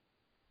its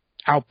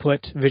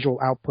visual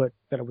output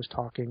that it was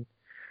talking.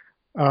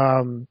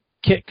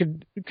 KITT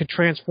could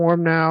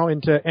transform now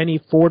into any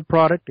Ford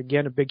product.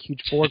 Again, a big,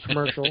 huge Ford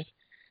commercial.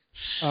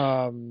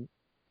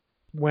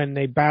 When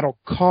they battled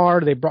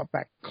Carr, they brought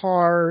back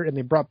Carr, and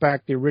they brought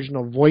back the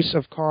original voice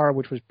of Carr,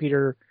 which was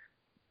Peter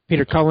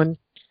Cullen.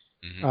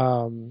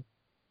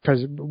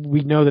 Because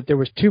we know that there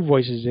was 2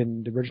 voices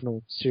in the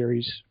original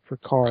series for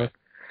Carr. Right.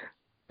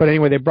 But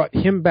anyway, they brought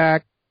him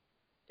back,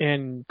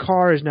 and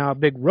Carr is now a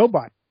big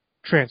robot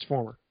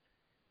transformer.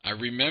 I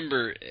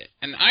remember,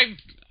 and I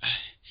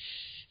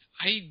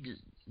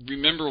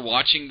remember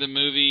watching the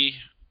movie.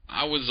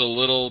 I was a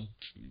little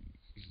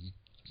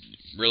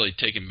really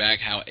taken back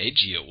how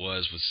edgy it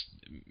was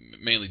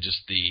mainly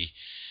just the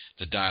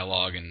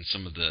dialogue and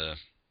some of the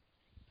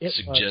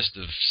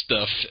suggestive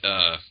stuff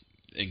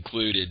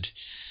included.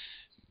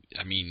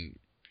 I mean,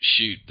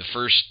 shoot, the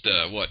first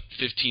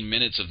 15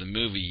 minutes of the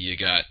movie, you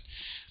got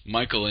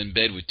Michael in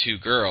bed with 2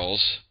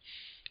 girls,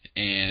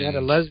 and you had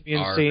a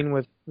lesbian scene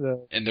with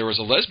and there was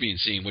a lesbian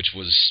scene, which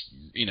was,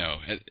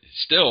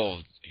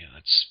 still,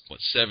 that's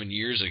 7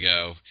 years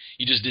ago.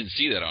 You just didn't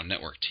see that on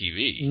network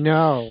TV.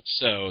 No.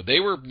 So they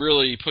were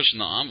really pushing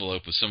the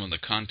envelope with some of the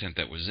content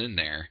that was in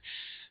there,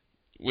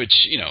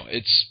 which,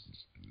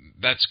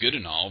 that's good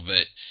and all,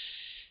 but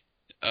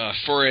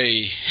for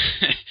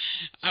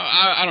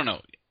I don't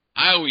know.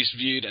 I always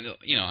viewed,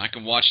 I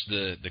can watch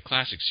the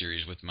classic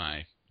series with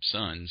my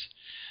sons.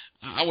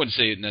 I wouldn't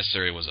say it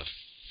necessarily was a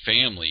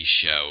family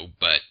show,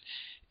 but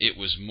it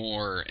was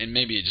more, and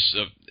maybe it just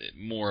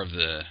more of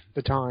the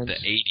times, the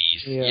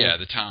 80s, yeah,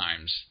 the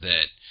times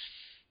that,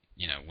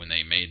 when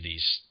they made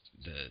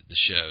the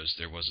shows,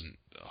 there wasn't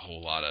a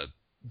whole lot of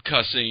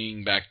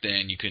cussing back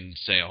then. You couldn't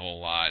say a whole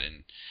lot,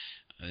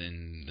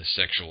 and the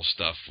sexual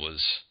stuff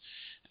was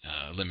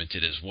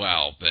limited as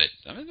well. But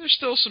I mean, there's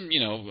still some,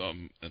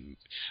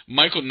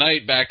 Michael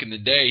Knight back in the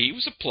day, he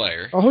was a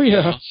player. Oh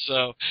yeah.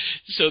 So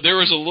there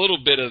was a little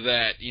bit of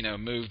that,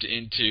 moved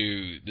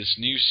into this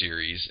new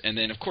series, and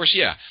then of course,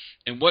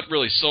 and what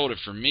really sold it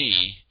for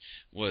me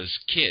was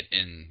KITT,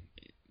 and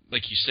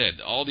like you said,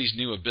 all these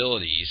new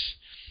abilities.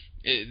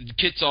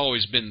 KITT's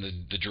always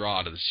been the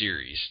draw to the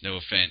series. No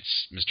offense,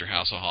 Mr.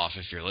 Hasselhoff,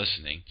 if you're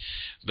listening,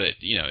 but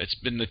it's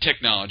been the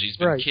technology's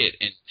been right. KITT,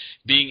 and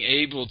being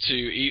able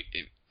to,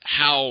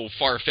 how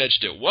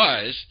far-fetched it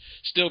was,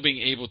 still being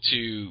able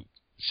to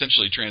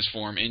essentially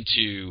transform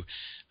into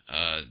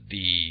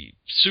the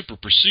Super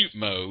Pursuit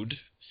mode,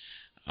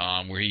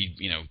 where he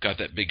got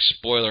that big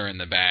spoiler in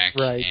the back,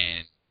 right.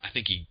 And I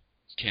think he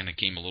kind of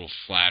came a little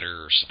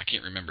flatter, or I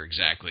can't remember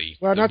exactly.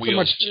 Well, not so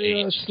much,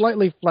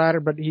 slightly flatter,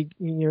 but you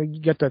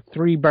get the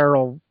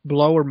 3-barrel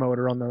blower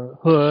motor on the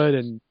hood,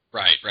 and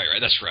right.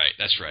 That's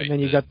right. And then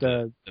you got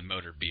the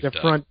motor beefed up.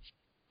 The front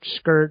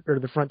skirt or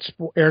the front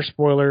air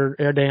spoiler,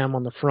 air dam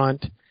on the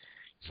front,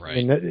 right?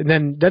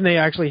 And then they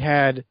actually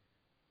had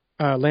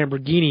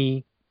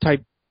Lamborghini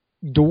type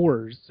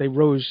doors. They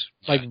rose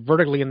like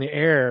vertically in the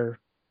air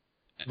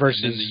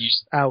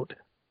versus out.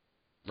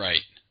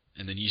 Right.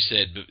 And then you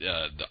said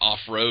the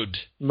off-road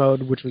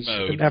mode, which was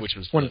an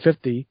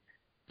F-150.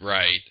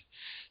 Right.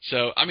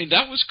 So, I mean,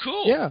 that was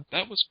cool. Yeah.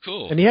 That was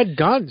cool. And he had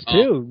guns,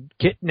 too.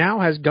 KITT now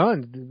has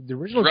guns. The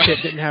original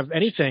KITT didn't have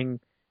anything.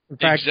 In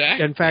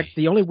fact,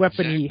 the only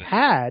weapon he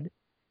had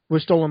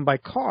was stolen by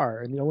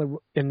Carr,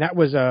 and that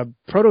was a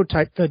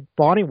prototype that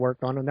Bonnie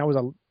worked on, and that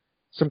was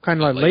some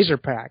kind of laser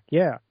pack.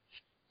 Yeah.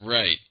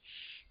 Right.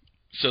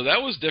 So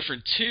that was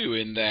different, too,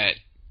 in that,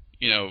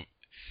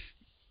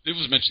 it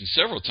was mentioned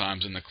several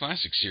times in the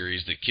classic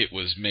series that KITT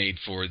was made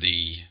for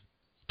the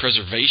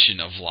preservation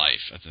of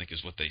life, I think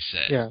is what they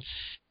said. Yeah.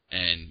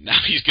 And now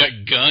he's got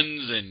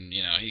guns, and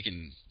he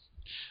can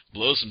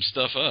blow some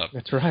stuff up.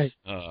 That's right.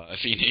 If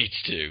he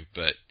needs to.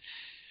 But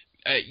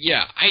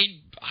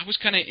I was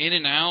kind of in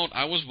and out.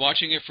 I was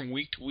watching it from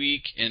week to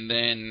week, and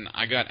then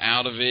I got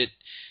out of it.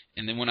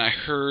 And then when I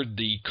heard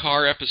the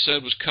Carr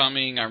episode was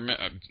coming,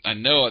 I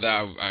know that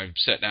I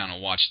sat down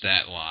and watched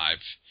that live.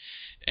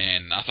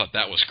 And I thought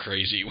that was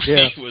crazy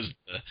when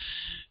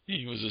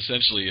he was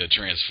essentially a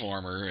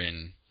transformer,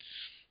 and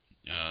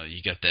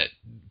you got that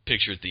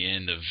picture at the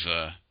end of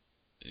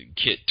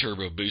KITT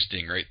turbo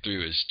boosting right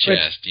through his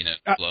chest.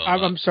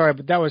 I'm sorry,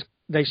 but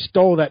they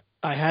stole that.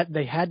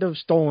 They had to have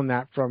stolen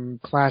that from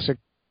classic,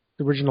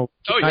 the original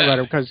Knight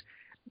Rider, because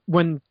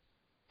when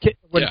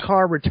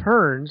Carr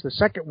returns, the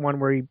second one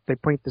where they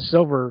paint the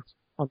silver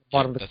on the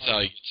bottom of the car, that's how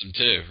he gets them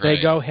too. Right?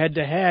 They go head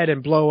to head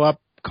and blow up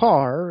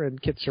Carr,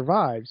 and KITT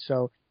survives.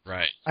 So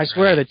right, I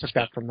swear they took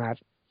that from that.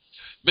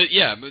 But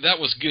that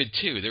was good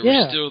too. There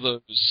were still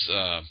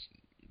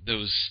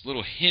those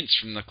little hints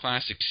from the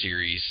classic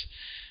series.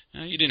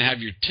 You didn't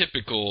have your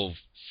typical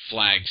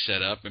flag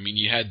set up. I mean,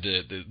 you had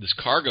this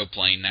cargo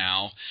plane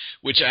now,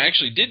 which I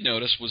actually did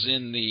notice was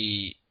in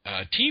the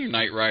Team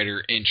Knight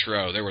Rider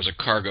intro. There was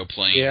a cargo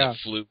plane that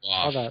flew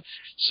off.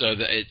 So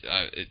that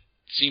it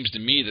seems to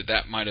me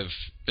that might have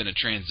been a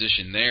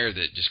transition there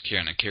that just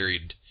kind of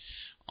carried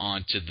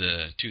onto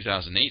the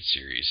 2008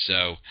 series.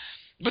 So,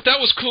 but that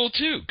was cool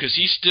too, because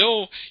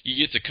you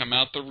get to come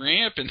out the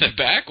ramp in the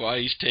back while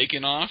he's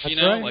taking off, That's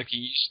right. Like he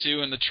used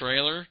to in the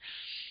trailer.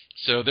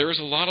 So there was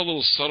a lot of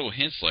little subtle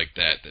hints like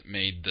that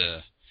made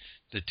the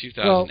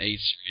 2008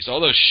 series,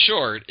 although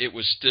short, it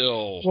was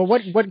still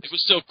it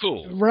was still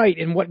cool. Right,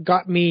 and what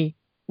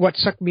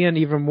sucked me in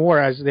even more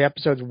as the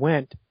episodes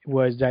went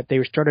was that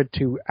they started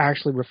to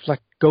actually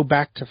go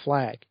back to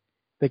Flag.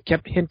 They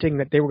kept hinting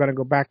that they were going to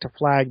go back to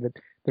Flag, that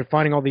they're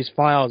finding all these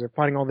files, they're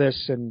finding all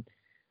this, and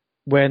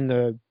when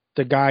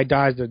the guy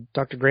dies,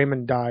 Dr.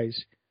 Grayman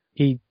dies,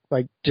 he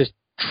just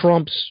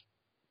trumps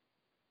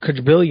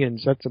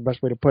quadrillions, that's the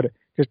best way to put it,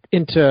 just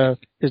into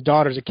his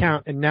daughter's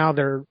account, and now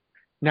they're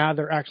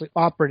actually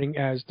operating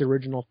as the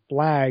original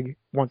Flag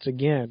once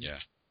again. Yeah.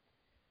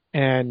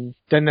 And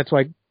then that's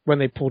like when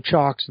they pull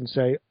chalks and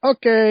say,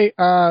 okay,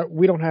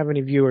 we don't have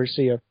any viewers,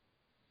 see ya.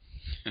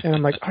 And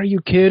I'm like, are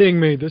you kidding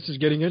me? This is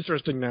getting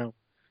interesting now.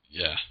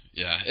 Yeah.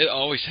 It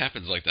always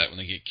happens like that when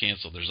they get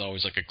canceled. There's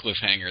always like a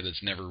cliffhanger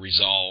that's never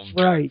resolved.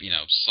 Right.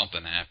 Or,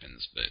 something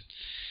happens. But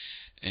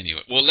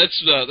anyway, well,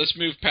 let's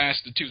move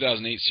past the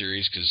 2008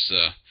 series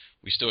because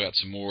we still got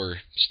some more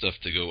stuff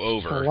to go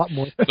over. A lot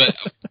more. But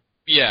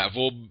yeah,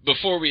 well,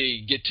 before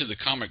we get to the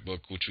comic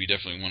book, which we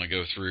definitely want to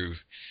go through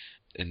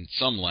in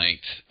some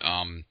length,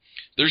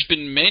 there's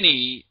been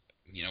many,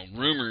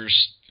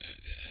 rumors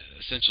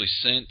essentially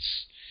since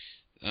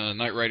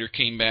Knight Rider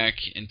came back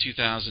in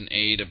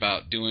 2008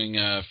 about doing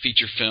a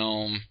feature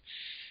film.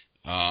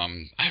 I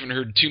haven't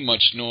heard too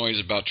much noise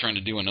about trying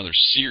to do another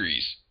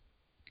series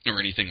or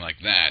anything like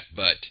that,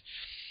 but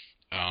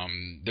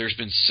there's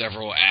been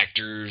several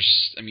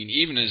actors,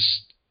 even as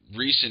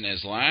recent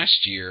as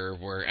last year,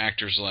 where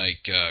actors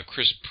like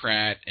Chris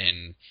Pratt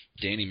and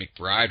Danny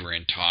McBride were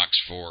in talks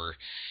for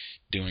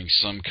doing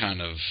some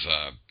kind of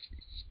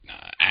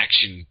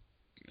action,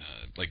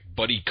 like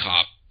buddy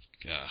cop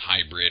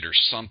hybrid or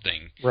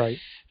something, right?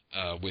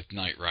 With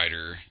Knight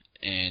Rider,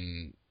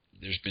 and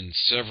there's been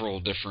several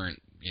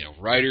different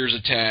writers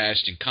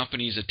attached and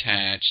companies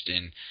attached,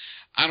 and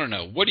I don't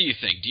know. What do you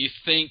think? Do you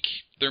think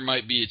there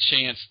might be a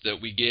chance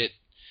that we get?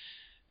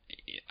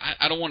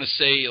 I don't want to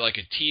say like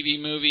a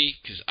TV movie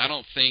because I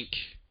don't think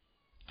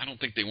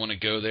they want to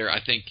go there. I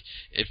think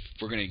if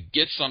we're going to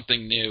get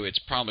something new, it's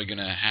probably going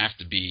to have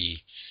to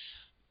be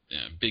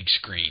big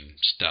screen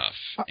stuff.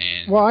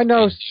 And I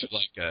know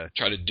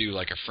try to do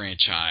like a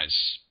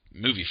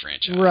movie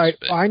franchise. Right.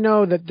 But I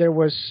know that there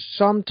was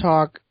some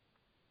talk.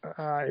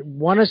 I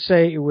want to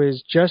say it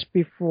was just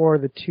before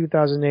the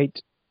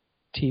 2008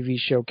 TV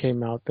show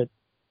came out that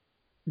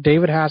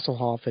David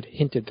Hasselhoff had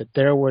hinted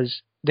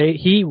that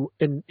he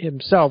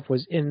himself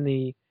was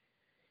in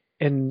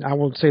I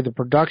won't say the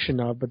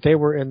production of, but they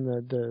were in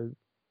the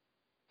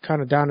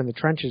kind of down in the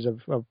trenches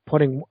of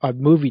putting a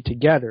movie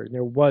together.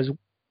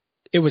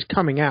 It was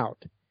coming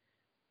out,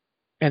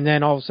 and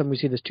then all of a sudden we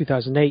see this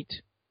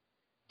 2008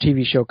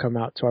 TV show come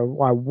out.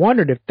 So I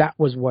wondered if that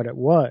was what it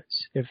was,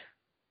 if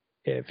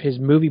his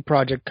movie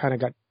project kind of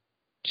got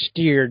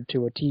steered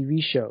to a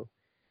TV show.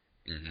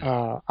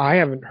 Mm-hmm. I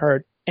haven't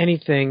heard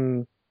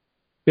anything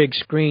big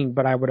screen,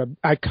 but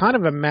I kind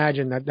of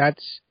imagine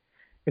that's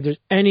if there's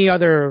any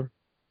other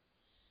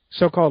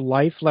so-called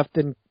life left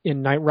in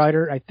Knight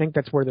Rider, I think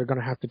that's where they're going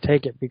to have to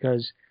take it,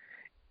 because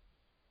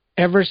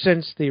ever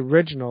since the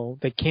original,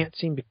 they can't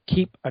seem to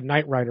keep a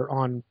Knight Rider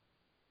on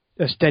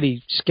a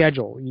steady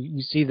schedule.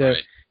 You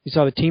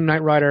saw the Team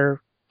Knight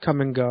Rider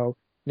come and go.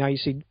 Now you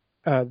see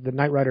the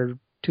Knight Rider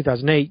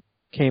 2008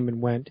 came and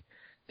went.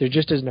 There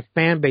just isn't a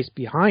fan base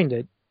behind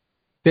it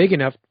big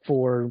enough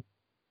for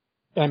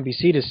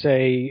NBC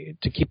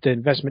to keep the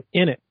investment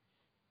in it,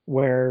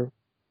 where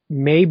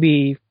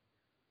maybe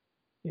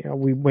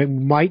we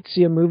might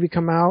see a movie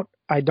come out.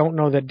 I don't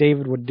know that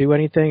David would do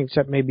anything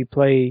except maybe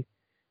play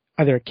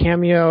either a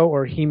cameo,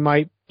 or he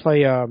might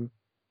play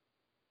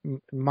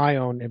my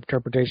own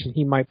interpretation.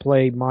 He might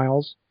play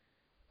Miles,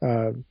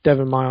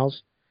 Devin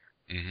Miles.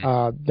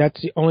 Mm-hmm.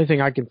 That's the only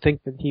thing I can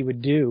think that he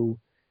would do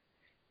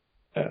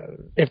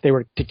if they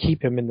were to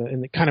keep him in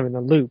the kind of in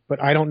the loop.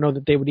 But I don't know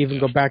that they would even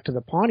go back to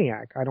the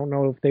Pontiac. I don't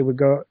know if they would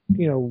go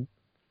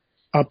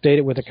update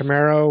it with a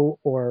Camaro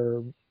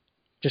or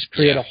just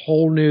create a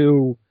whole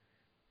new,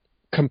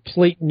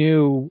 complete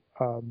new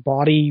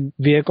body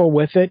vehicle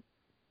with it.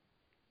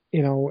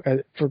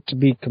 For it to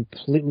be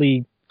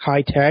completely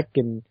high tech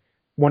and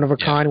one of a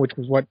kind, which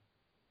was what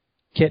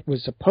Kit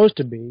was supposed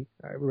to be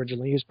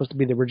originally. He was supposed to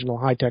be the original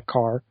high tech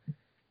car,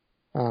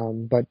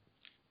 but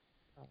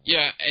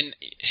and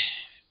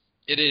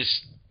it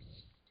is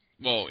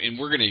and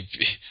we're going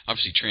to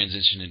obviously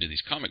transition into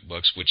these comic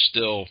books, which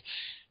still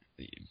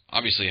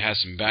obviously has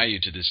some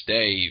value to this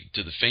day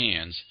to the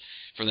fans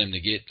for them to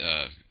get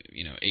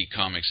 8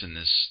 comics in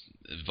this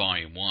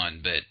volume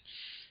 1, but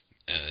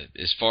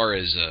as far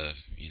as a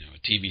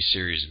TV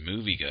series and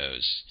movie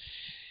goes,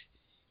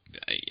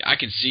 I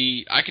can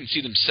see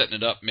them setting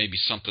it up maybe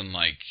something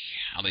like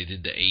how they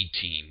did the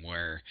A-Team,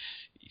 where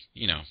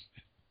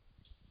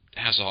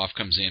Hasselhoff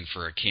comes in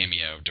for a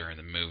cameo during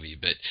the movie,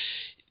 but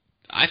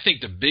I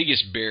think the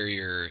biggest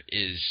barrier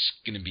is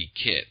going to be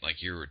KITT,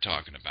 like you were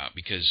talking about,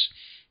 because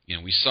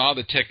we saw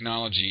the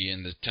technology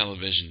in the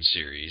television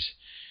series,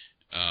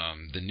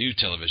 the new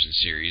television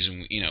series,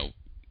 and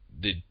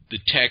the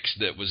text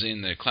that was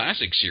in the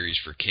classic series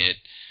for KITT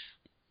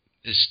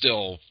is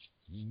still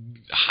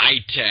high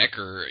tech,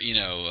 or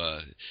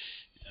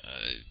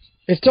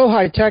it's still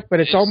high tech, but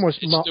it's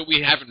almost we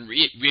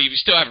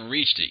still haven't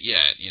reached it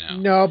yet.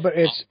 No, but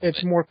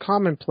it's more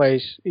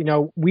commonplace.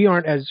 We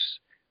aren't as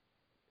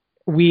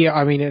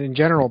in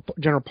general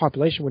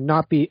population would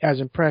not be as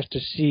impressed to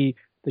see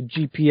the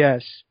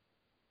GPS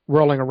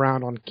rolling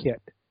around on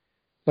KITT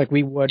like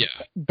we would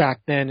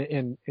back then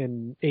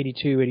in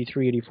 82,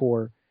 83,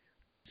 84.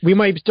 We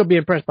might still be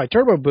impressed by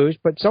Turbo Boost,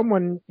 but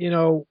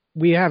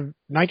we have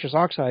nitrous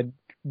oxide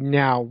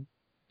now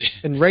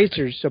in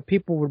racers, so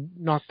people would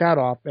knock that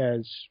off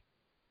as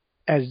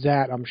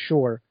that, I'm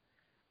sure.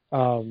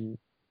 Well,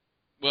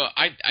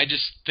 I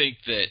just think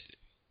that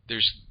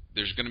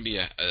there's going to be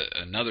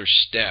another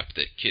step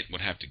that KITT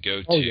would have to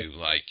go to,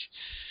 like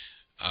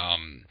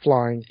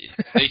flying.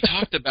 They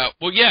talked about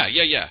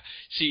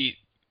See,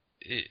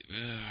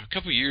 a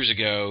couple years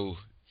ago,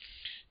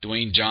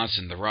 Dwayne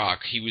Johnson, The Rock,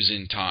 he was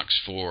in talks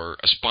for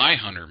a Spy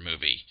Hunter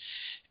movie,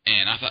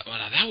 and I thought, well,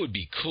 now that would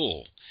be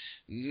cool.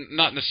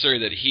 Not necessarily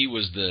that he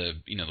was the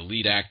the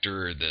lead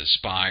actor or the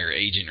spy or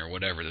agent or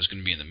whatever that was going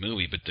to be in the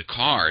movie, but the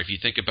car. If you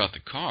think about the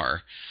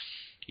car,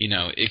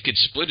 it could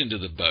split into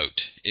the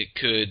boat. It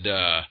could,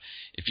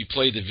 if you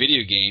played the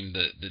video game,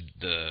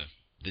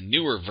 the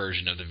newer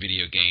version of the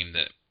video game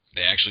that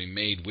they actually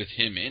made with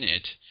him in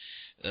it,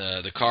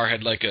 the car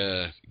had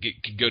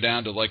could go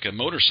down to like a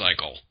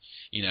motorcycle,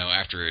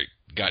 after it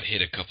got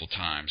hit a couple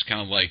times, kind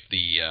of like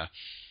the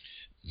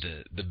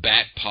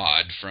Bat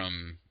Pod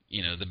from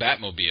the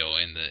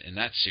Batmobile in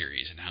that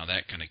series, and how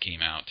that kind of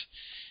came out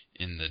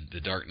in the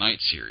Dark Knight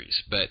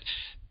series. But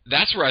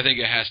that's where I think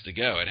it has to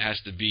go. It has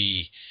to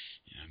be,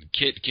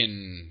 KITT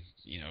can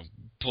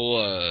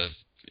pull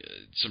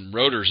some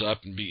rotors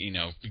up and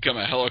become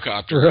a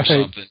helicopter or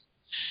something,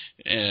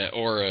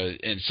 or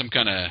in some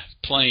kind of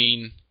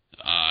plane.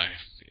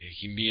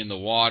 He can be in the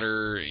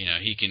water.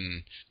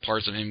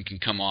 Parts of him can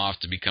come off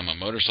to become a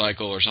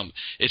motorcycle or something.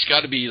 It's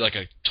got to be like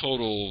a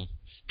total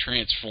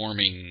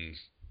transforming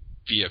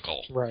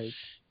vehicle, right?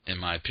 In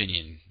my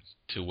opinion,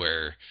 to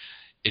where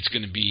it's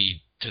going to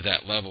be to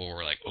that level where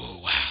we're like, oh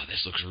wow,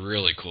 this looks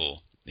really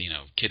cool.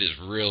 KITT is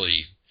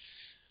really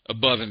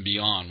above and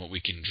beyond what we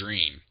can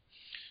dream.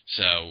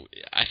 So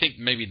I think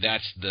maybe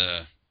that's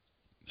the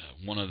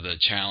one of the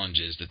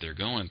challenges that they're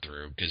going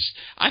through, because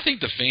I think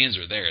the fans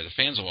are there. The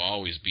fans will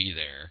always be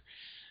there,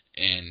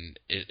 and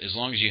as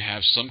long as you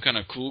have some kind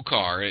of cool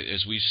car,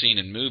 as we've seen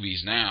in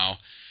movies now.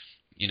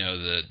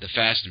 The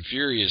Fast and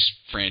Furious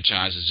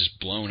franchise is just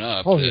blown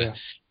up.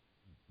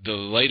 The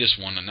latest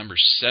one, number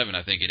 7,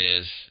 I think it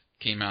is,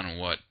 came out in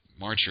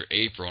March or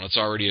April, and it's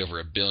already over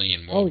 1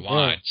 billion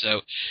worldwide.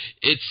 So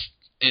it's,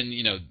 and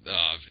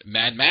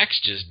Mad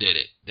Max just did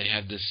it. They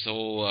have this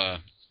whole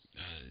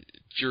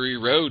Fury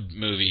Road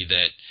movie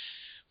that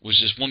was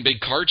just one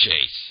big car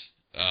chase,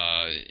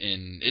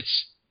 and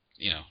it's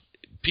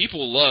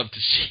people love to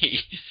see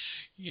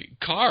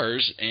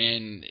cars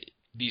and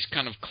these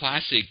kind of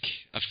classic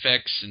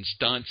effects and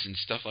stunts and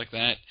stuff like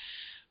that,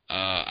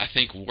 I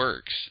think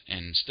works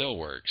and still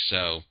works.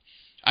 So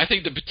I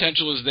think the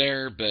potential is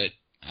there, but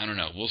I don't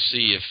know. We'll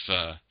see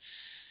if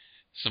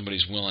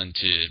somebody's willing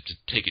to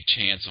take a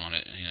chance on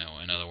it,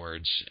 in other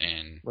words,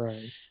 and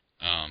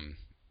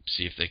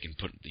see if they can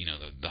put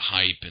the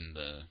hype and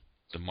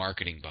the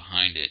marketing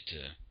behind it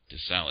to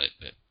sell it.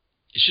 But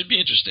it should be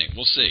interesting.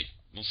 We'll see.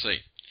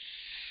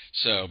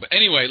 So, but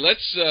anyway,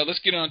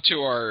 let's get on to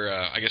our,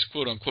 I guess,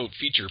 quote-unquote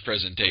feature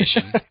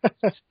presentation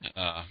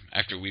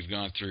after we've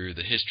gone through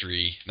the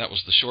history. That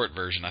was the short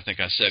version, I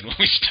think I said when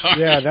we started.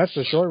 Yeah, that's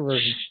the short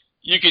version.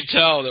 You can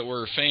tell that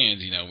we're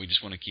fans, we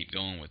just want to keep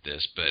going with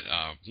this. But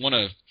want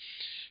to,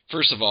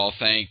 first of all,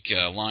 thank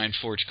Lion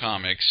Forge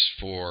Comics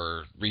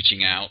for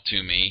reaching out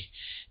to me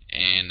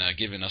and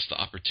giving us the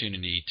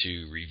opportunity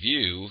to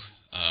review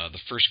the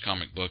first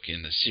comic book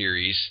in the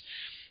series.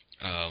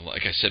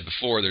 Like I said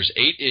before, there's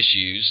 8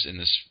 issues in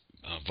this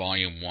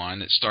volume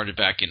 1. It started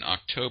back in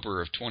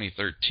October of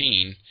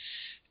 2013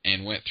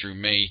 and went through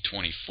May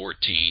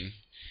 2014.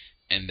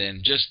 And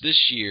then just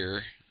this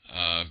year,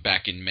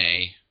 back in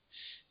May,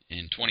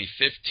 in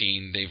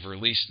 2015, they've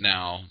released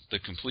now the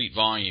complete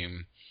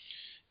volume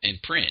in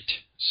print.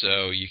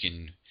 So you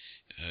can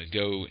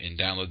go and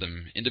download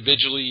them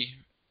individually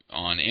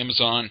on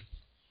Amazon,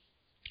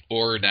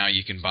 or now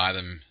you can buy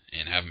them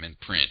and have them in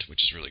print,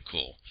 which is really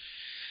cool.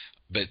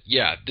 But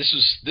yeah, this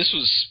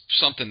was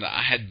something that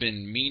I had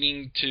been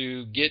meaning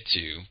to get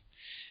to,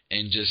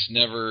 and just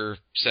never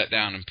sat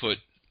down and put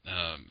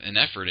an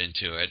effort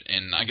into it.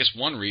 And I guess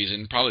one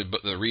reason, probably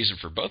the reason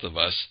for both of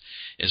us,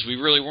 is we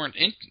really weren't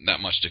in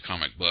that much to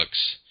comic books.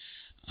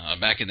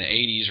 Back in the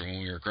 80s or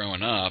when we were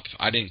growing up,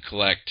 I didn't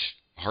collect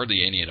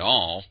hardly any at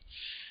all.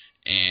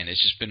 And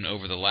it's just been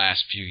over the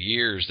last few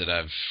years that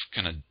I've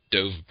kind of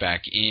dove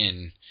back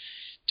in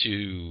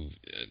to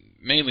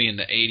mainly in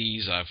the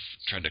 80s. I've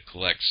tried to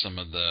collect some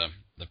of the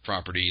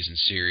properties and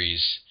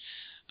series,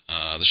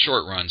 the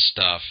short run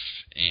stuff,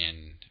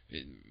 and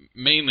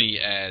mainly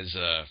as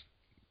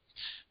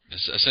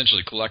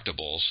essentially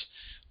collectibles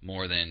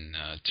more than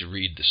to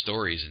read the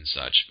stories and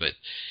such. But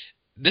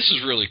this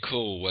is really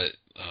cool what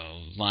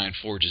Lion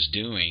Forge is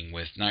doing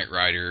with Knight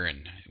Rider,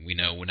 and we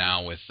know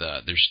now with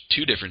there's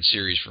 2 different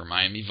series for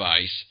Miami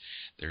Vice.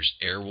 There's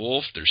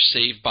Airwolf, there's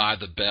Saved by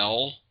the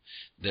Bell,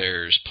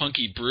 there's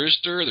Punky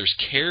Brewster, there's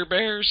Care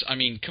Bears. I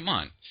mean, come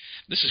on.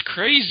 This is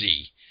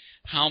crazy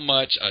how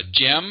much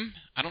Gem,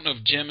 I don't know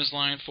if Gem is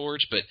Lion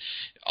Forge, but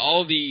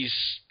all these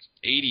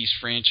 80s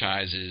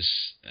franchises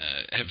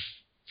have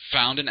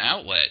found an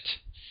outlet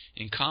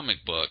in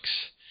comic books,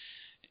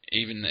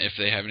 even if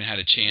they haven't had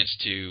a chance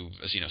to,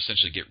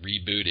 essentially get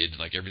rebooted,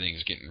 like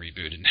everything's getting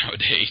rebooted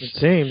nowadays. It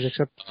seems,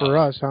 except for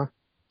us, huh?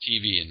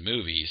 TV and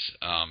movies.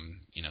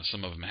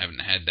 Some of them haven't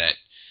had that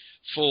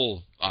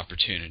full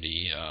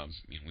opportunity.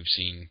 We've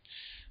seen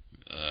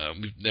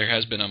there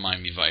has been a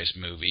Miami Vice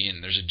movie,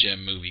 and there's a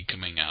Gem movie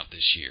coming out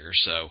this year.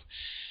 So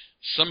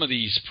some of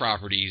these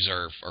properties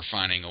are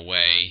finding a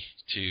way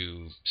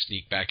to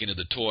sneak back into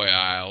the toy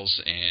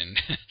aisles and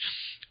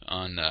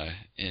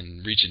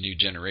and reach a new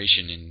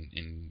generation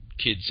in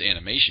kids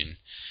animation.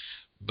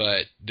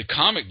 But the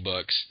comic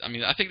books,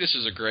 I think this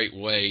is a great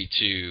way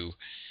to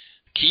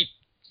keep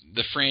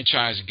the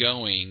franchise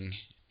going,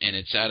 and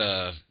it's at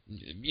a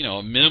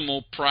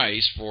minimal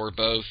price for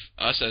both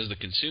us as the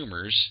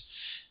consumers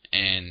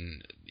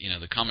and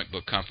the comic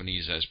book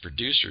companies as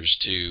producers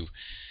to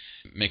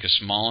make a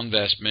small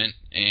investment.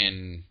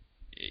 And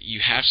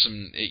you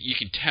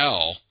can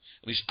tell,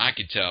 at least I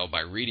could tell by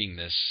reading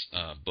this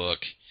book,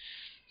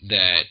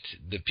 that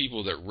the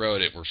people that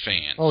wrote it were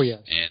fans. Oh yeah,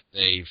 and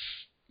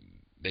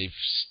they've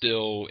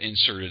still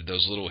inserted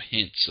those little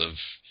hints of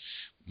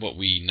what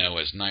we know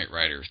as Knight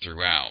Rider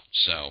throughout.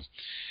 So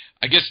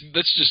I guess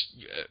that's just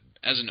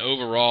as an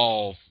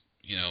overall,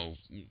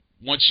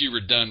 once you were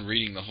done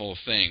reading the whole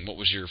thing, what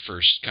was your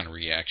first kind of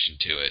reaction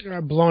to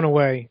it? Blown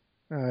away.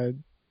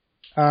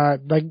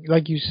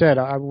 Like you said,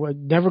 I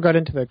never got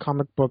into the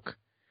comic book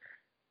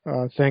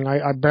thing.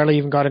 I barely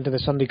even got into the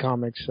Sunday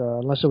comics,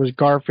 unless it was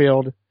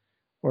Garfield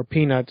or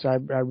Peanuts. I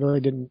really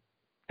didn't.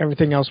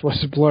 Everything else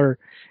was a blur.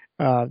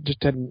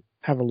 Just didn't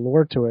have a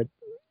lore to it.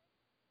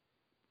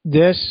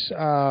 This,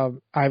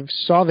 I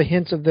saw the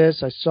hints of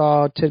this. I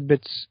saw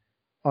tidbits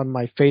on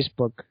my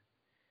Facebook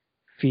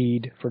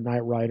feed for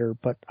Knight Rider,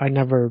 but I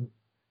never,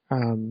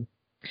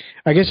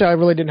 I guess I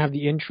really didn't have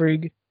the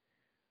intrigue.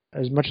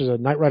 As much as a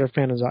Knight Rider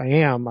fan as I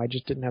am, I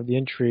just didn't have the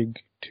intrigue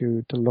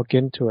to look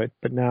into it.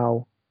 But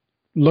now,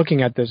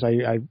 looking at this,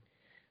 I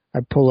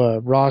pull a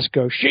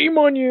Roscoe, shame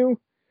on you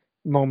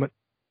moment.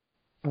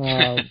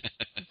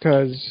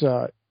 Because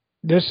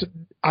this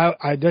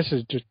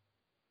is just,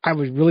 I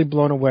was really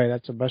blown away.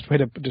 That's the best way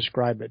to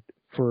describe it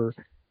for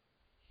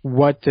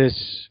what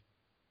this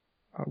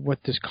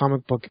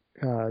comic book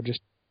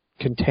just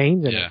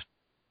contains in it.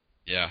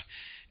 Yeah,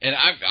 and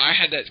I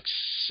had that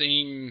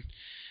same.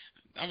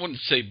 I wouldn't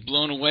say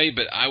blown away,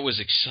 but I was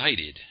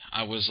excited.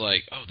 I was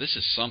like, oh, this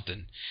is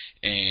something,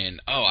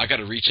 and I got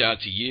to reach out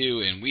to you,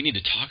 and we need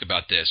to talk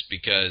about this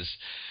because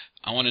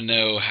I want to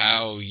know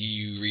how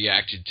you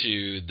reacted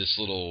to this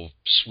little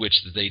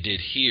switch that they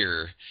did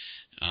here.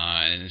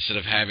 And instead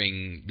of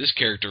having this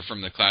character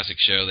from the classic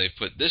show, they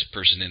put this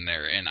person in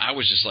there, and I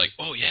was just like,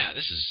 "Oh yeah,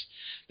 this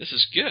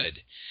is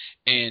good."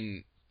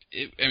 And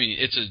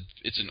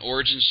it's an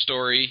origin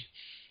story.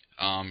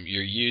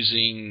 You're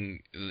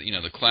using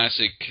the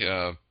classic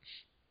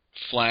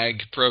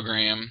flag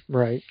program,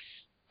 right?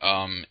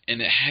 And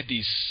it had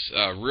these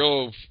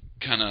real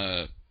kind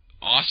of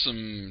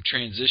awesome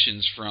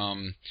transitions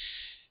from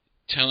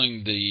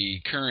telling the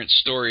current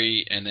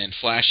story and then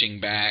flashing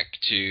back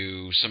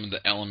to some of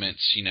the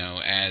elements,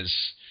 as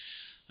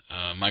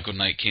Michael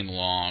Knight came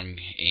along,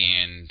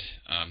 and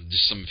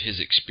just some of his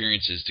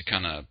experiences to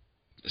kind of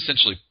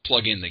essentially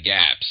plug in the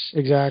gaps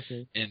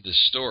exactly in the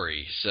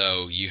story.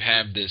 So you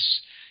have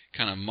this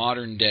kind of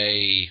modern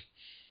day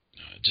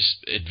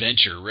just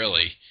adventure,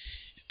 really,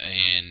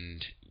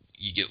 and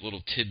you get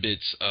little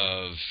tidbits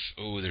of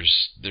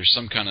there's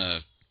some kind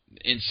of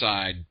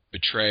inside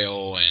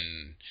betrayal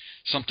and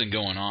something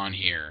going on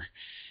here.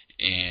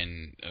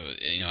 And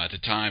at the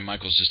time,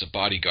 Michael's just a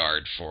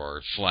bodyguard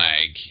for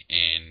Flag,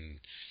 and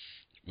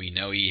we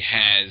know he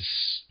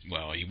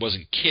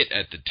wasn't Kit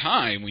at the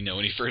time. We know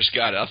when he first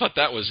got it. I thought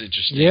that was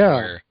interesting. Yeah.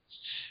 Where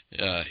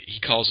he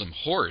calls him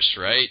Horse,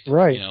 right?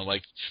 Right.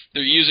 Like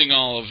they're using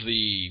all of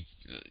the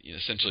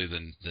essentially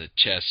the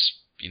chess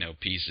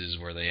pieces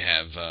where they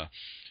have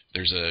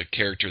there's a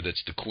character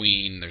that's the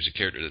queen, there's a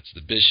character that's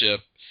the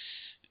bishop,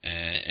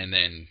 and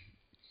then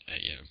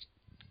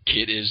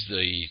Kit is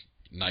the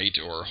knight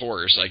or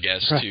horse, I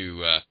guess,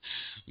 to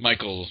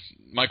Michael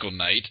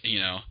Knight.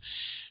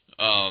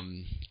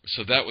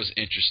 So that was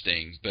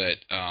interesting. But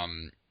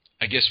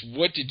I guess,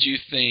 what did you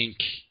think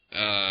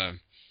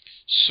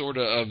sort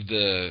of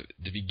the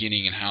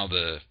beginning and how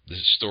the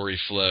story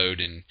flowed,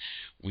 and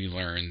we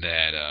learned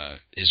that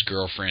his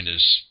girlfriend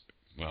is,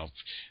 well,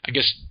 I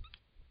guess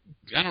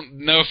I don't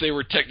know if they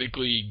were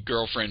technically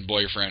girlfriend,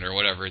 boyfriend, or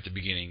whatever at the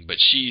beginning, but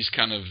she's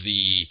kind of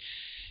the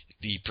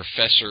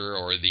professor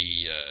or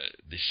the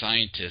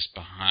scientist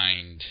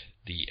behind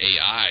the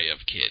AI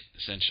of KITT,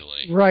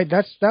 essentially. Right.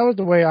 That was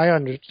the way I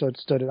understood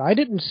it. I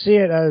didn't see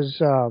it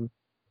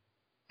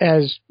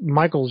as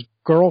Michael's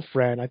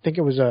girlfriend. I think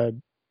it was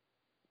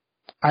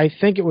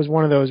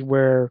one of those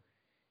where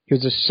he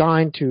was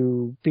assigned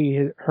to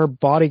be her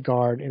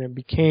bodyguard, and it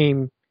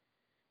became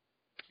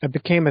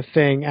a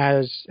thing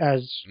as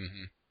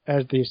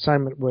the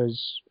assignment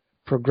was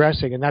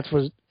progressing, and that's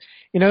what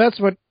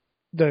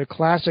the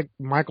classic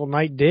Michael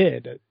Knight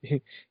did.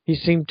 He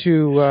seemed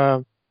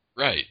to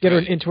get her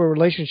into a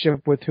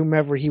relationship with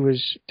whomever he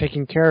was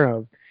taking care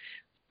of.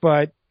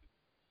 But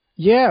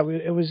yeah,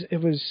 it was.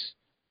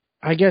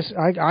 I guess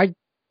I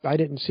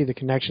didn't see the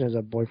connection as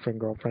a boyfriend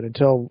girlfriend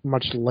until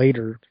much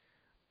later,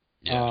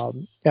 as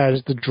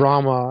the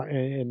drama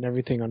and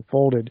everything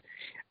unfolded.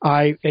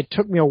 It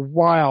took me a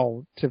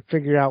while to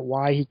figure out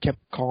why he kept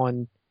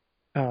calling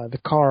the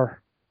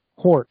car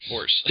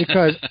horse.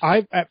 Because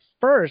at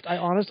first I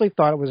honestly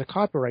thought it was a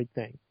copyright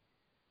thing.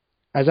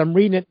 As I'm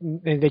reading it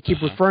and they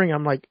keep referring,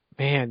 I'm like,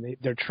 man,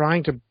 they're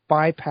trying to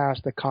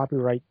bypass the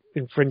copyright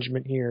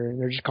infringement here,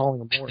 and they're just calling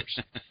him horse.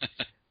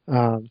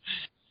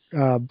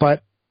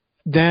 But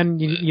then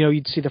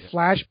you'd see the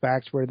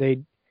flashbacks where they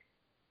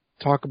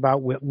talk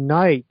about Wilton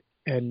Knight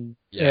and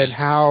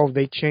how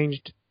they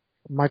changed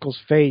Michael's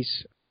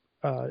face.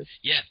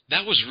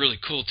 That was really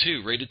cool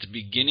too. Right at the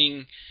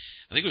beginning,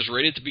 I think it was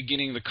right at the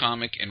beginning of the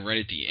comic, and right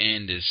at the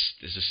end is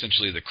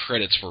essentially the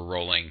credits were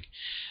rolling.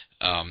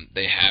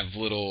 They have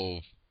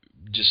little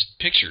just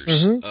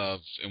pictures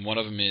of, and one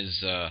of them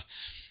is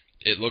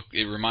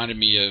it reminded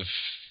me of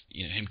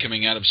him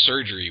coming out of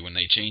surgery when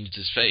they changed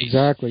his face.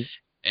 Exactly.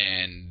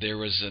 And there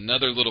was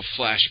another little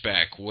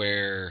flashback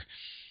where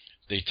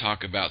they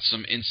talk about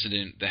some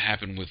incident that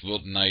happened with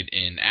Wilton Knight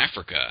in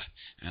Africa,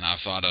 and I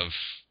thought of,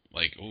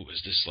 like, oh,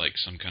 is this like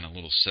some kind of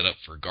little setup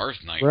for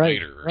Garth Knight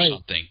later or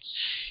something?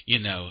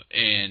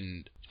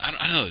 And I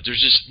don't know. There's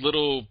just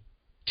little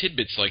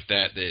tidbits like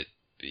that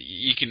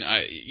you can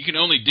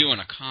only do in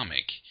a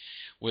comic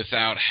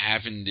without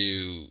having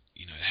to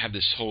have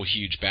this whole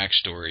huge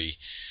backstory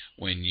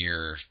when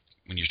you're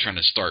trying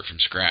to start from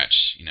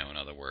scratch. In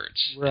other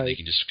words, and they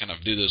can just kind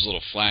of do those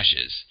little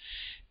flashes,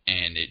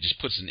 and it just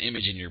puts an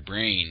image in your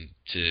brain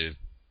to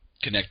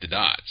connect the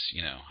dots.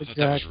 I thought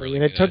that was really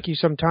and it took you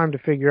some time to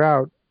figure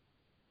out,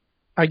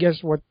 I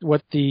guess, what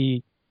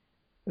the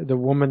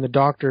woman, the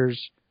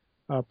doctor's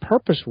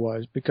purpose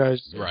was,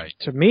 because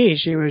to me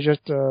she was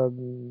just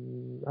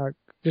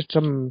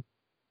some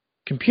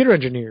computer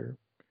engineer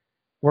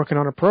working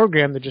on a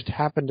program that just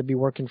happened to be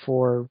working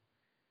for,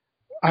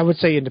 I would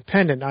say,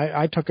 independent.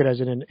 I took it as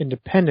an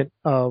independent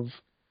of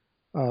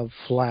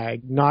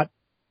Flag, not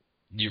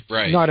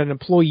an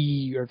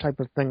employee or type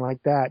of thing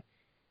like that.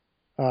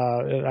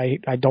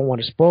 I don't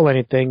want to spoil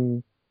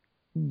anything,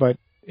 but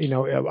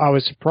I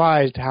was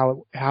surprised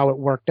how it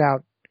worked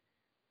out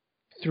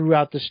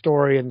throughout the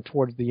story and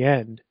towards the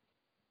end.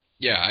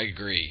 Yeah, I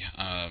agree.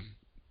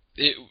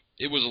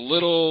 It was a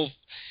little,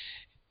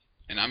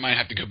 and I might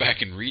have to go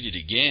back and read it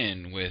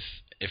again with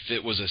if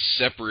it was a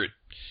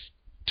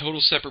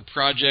total separate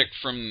project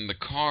from the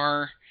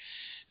car.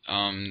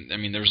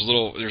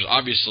 There's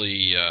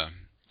obviously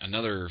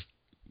another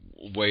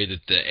way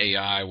that the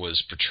AI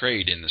was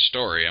portrayed in the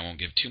story. I won't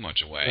give too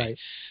much away,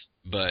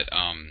 but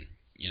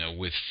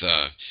with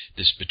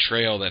this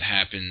betrayal that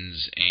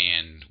happens,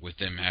 and with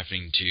them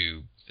having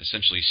to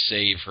essentially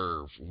save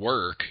her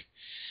work,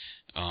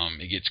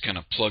 it gets kind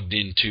of plugged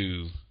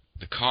into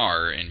the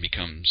car and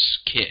becomes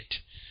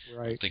KITT.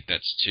 I think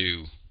that's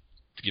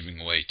giving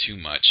away too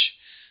much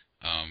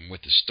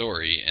with the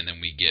story, and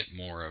then we get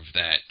more of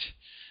that.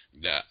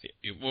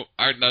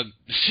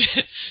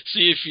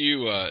 See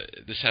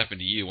if this happened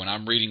to you when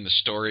I'm reading the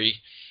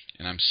story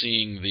and I'm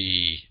seeing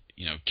the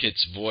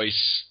KITT's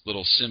voice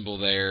little symbol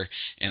there,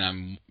 and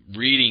I'm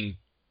reading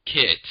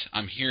KITT,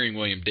 I'm hearing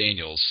William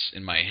Daniels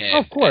in my head.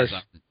 Of course.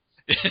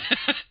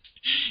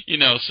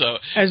 So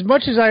as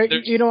much as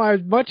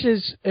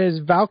as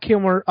Val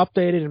Kilmer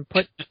updated and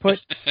put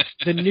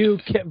the new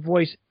KITT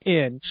voice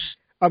in,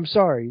 I'm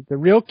sorry, the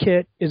real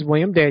KITT is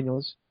William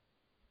Daniels.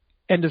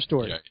 End of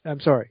story.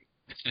 I'm sorry.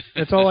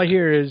 That's all I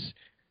hear is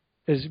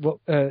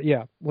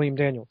William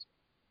Daniels.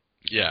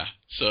 Yeah.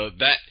 So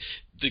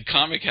the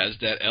comic has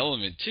that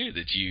element too,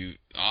 that you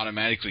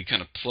automatically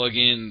kind of plug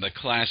in the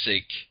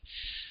classic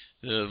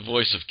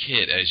voice of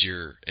KITT as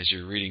you're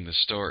reading the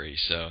story.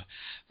 So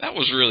that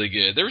was really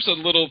good. There was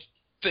some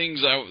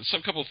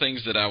couple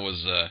things that I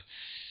was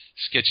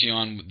sketchy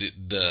on.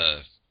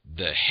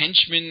 The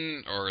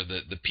henchmen, or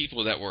the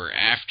people that were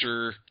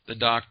after the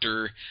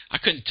doctor, I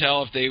couldn't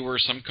tell if they were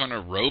some kind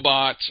of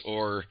robot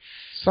or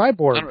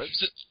cyborgs.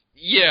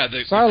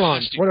 The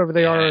Cylons, whatever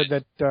they are,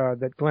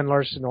 that Glenn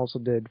Larson also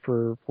did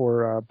for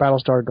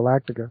Battlestar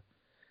Galactica.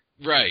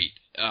 Right.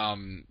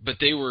 But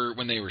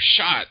when they were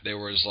shot, there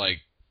was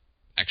like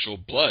actual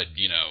blood,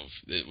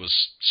 it was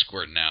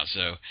squirting out.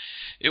 So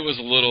it was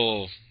a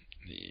little,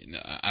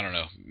 I don't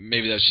know,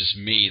 maybe that's just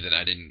me that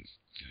I didn't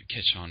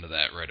catch on to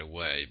that right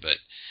away. But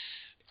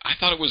I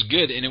thought it was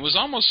good, and it was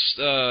almost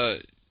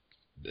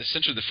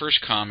essentially the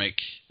first comic,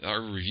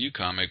 our review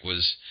comic,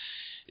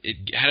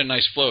 it had a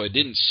nice flow. It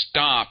didn't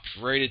stop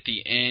right at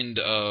the end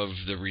of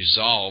the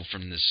resolve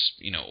from this,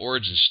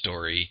 origin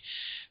story,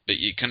 but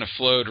it kind of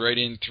flowed right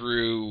in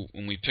through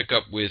when we pick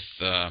up with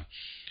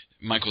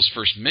Michael's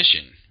first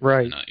mission.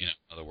 Right. In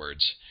other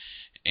words.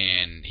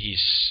 And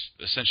he's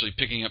essentially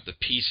picking up the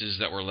pieces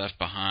that were left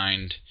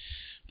behind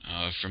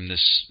from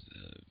this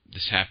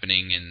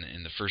happening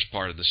in the first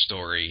part of the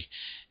story,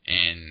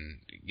 and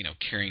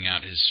carrying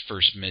out his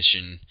first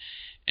mission.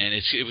 And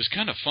it was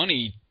kind of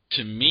funny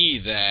to me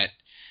that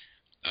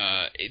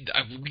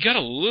we got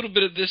a little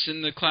bit of this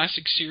in the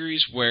classic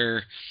series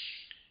where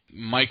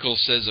Michael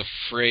says a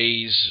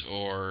phrase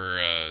or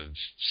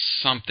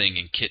something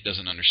and Kit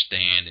doesn't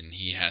understand, and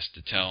he has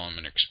to tell him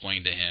and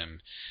explain to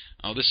him,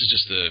 oh, this is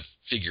just a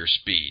figure of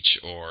speech,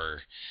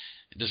 or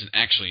it doesn't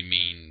actually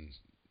mean,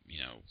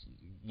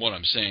 what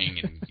I'm saying,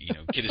 and,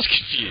 Kit is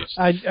confused.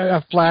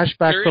 A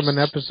flashback from an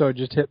episode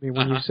just hit me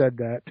when you said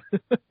that.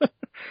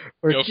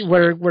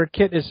 where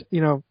Kit is,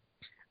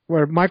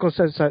 where Michael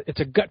says it's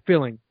a gut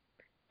feeling,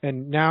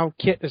 and now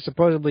Kit is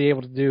supposedly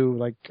able to do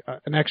like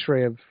an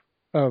X-ray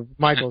of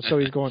Michael, so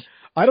he's going,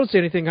 I don't see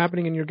anything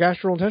happening in your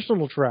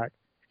gastrointestinal tract.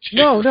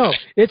 No,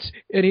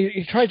 and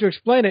he tries to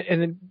explain it,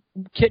 and then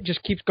Kit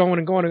just keeps going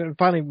and going, and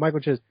finally Michael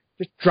says,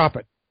 just drop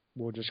it.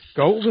 We'll just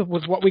go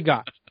with what we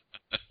got.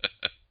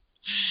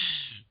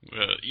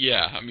 Well,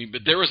 yeah,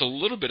 but there was a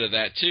little bit of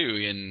that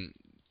too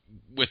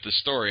with the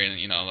story, and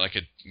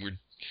we're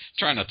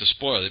trying not to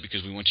spoil it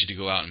because we want you to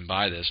go out and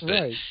buy this,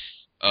 but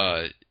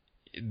right.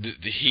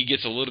 He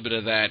gets a little bit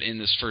of that in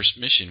this first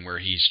mission where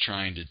he's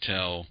trying to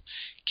tell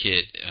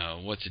Kit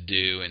what to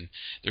do, and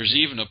there's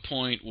even a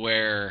point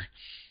where,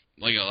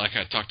 like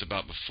I talked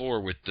about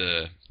before with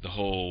the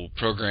whole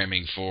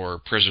programming for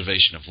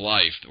preservation of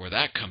life, where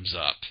that comes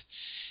up,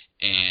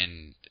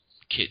 and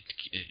Kit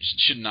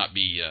should not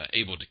be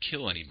able to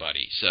kill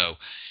anybody. So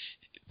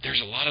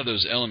there's a lot of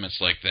those elements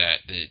like that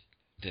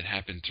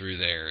happen through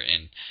there,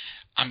 and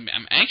I'm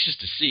anxious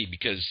to see,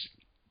 because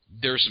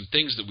there are some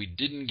things that we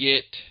didn't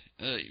get,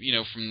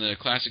 from the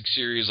classic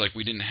series. Like,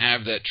 we didn't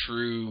have that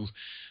true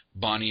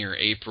Bonnie or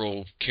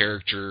April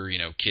character,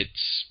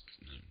 Kit's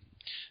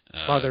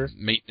mother,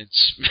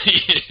 maintenance.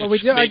 Well, we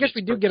do. I guess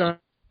we do get a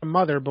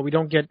mother, but we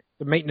don't get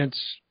the maintenance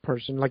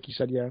person, like you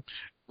said. Yeah.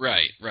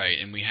 Right,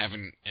 and we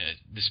haven't.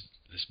 This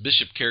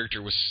Bishop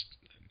character was,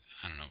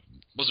 I don't know,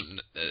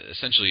 wasn't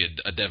essentially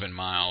a Devin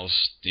Miles,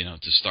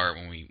 to start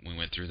when we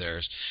went through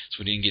there. So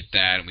we didn't get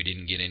that, and we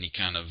didn't get any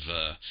kind of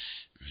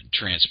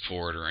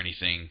transport or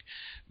anything.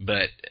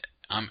 But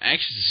I'm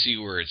anxious to see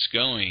where it's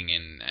going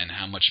and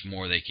how much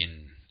more they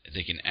can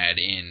add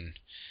in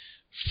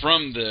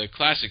from the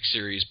classic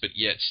series, but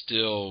yet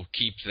still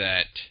keep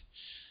that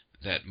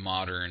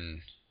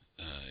modern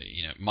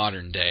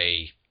modern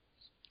day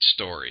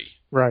story.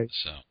 Right.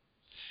 So,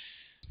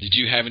 did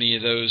you have any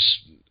of those,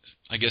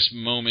 I guess,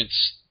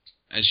 moments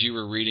as you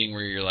were reading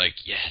where you're like,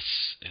 yes,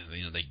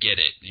 they get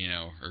it,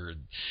 or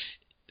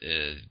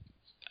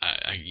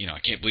I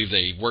can't believe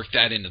they worked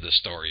that into the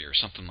story or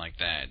something like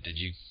that. Did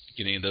you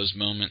get any of those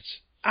moments?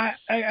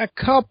 A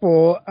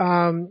couple.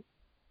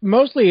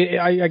 Mostly,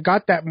 I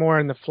got that more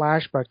in the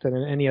flashback than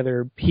in any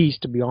other piece,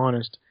 to be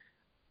honest.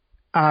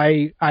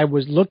 I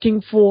was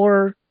looking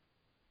for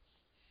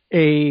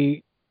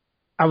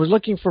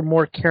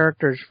more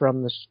characters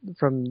from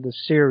the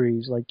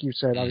series, like you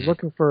said. I was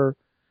looking for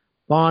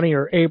Bonnie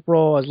or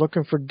April. I was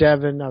looking for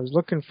Devin. I was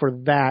looking for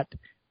that.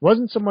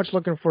 Wasn't so much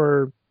looking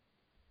for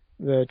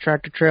the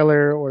tractor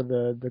trailer or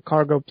the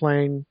cargo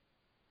plane.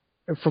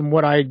 From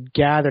what I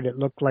gathered, it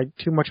looked like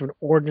too much of an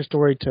origin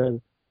story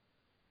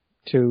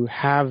to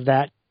have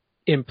that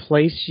in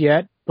place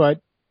yet. But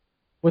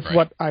with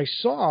what I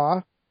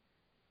saw,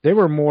 they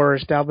were more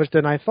established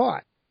than I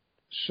thought.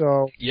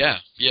 So yeah,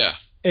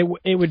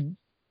 it would.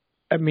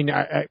 I mean,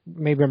 I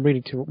maybe I'm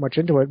reading too much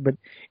into it, but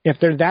if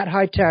they're that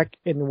high tech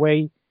in the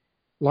way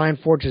Lion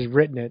Forge has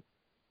written it,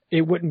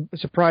 it wouldn't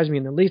surprise me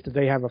in the least that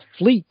they have a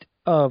fleet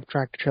of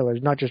tractor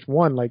trailers, not just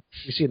one like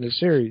you see in the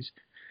series.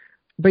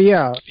 But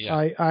yeah.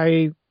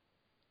 I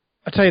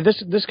tell you,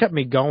 this kept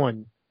me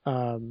going.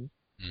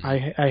 I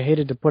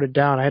hated to put it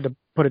down. I had to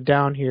put it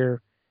down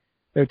here.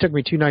 It took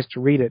me 2 nights to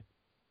read it.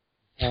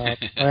 I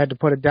had to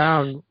put it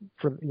down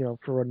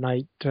for a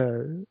night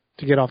to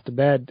get off the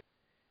bed.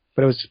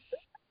 But it was.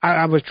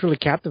 I was truly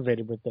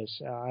captivated with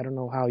this. I don't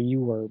know how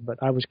you were,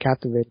 but I was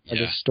captivated by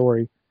this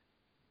story.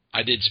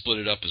 I did split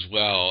it up as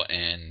well,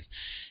 and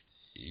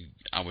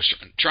I was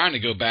trying to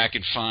go back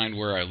and find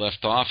where I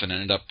left off, and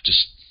ended up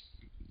just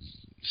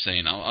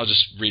saying I'll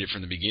just read it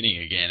from the beginning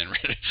again, and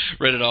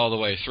read it all the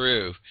way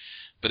through.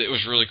 But it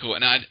was really cool,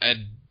 and I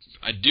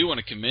do want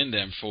to commend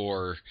them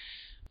for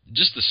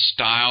just the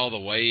style, the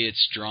way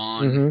it's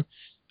drawn.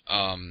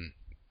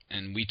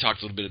 and we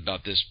talked a little bit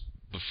about this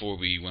before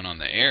we went on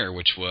the air,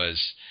 which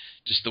was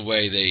just the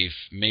way they've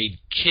made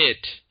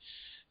KITT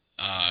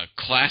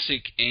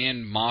classic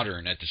and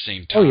modern at the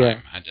same time. Oh,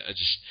 yeah. I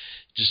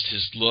just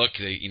his look.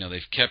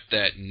 They've kept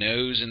that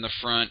nose in the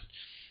front.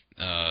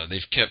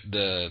 They've kept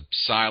the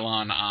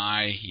Cylon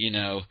eye.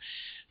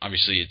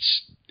 Obviously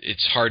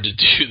it's hard to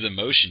do the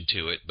motion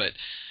to it, but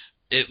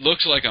it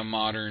looks like a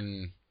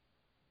modern,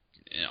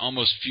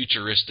 almost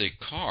futuristic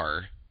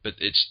car, but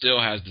it still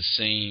has the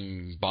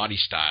same body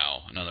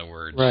style, in other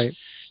words, right,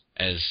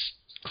 as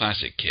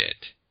classic KITT.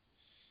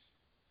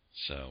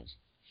 So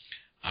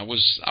I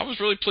was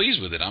really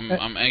pleased with it.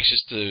 I'm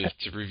anxious to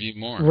review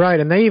more. Right,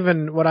 and they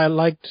even, what I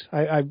liked,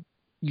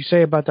 you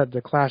say about that,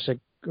 the classic,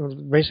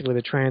 basically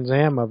the Trans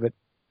Am of it.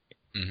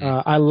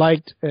 Mm-hmm. I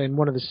liked in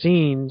one of the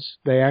scenes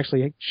they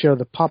actually show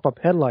the pop-up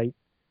headlight,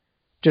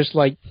 just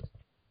like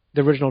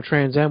the original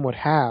Trans Am would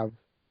have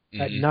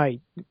at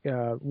night.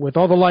 With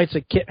all the lights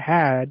that KITT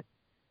had,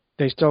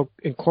 they still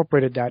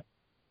incorporated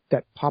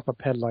that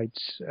pop-up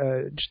headlights,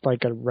 just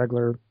like a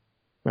regular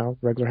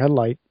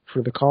headlight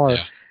for the car.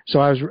 Yeah. So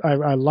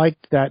I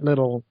liked that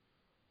little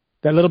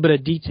bit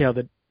of detail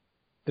that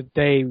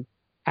they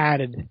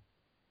added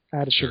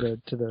Sure.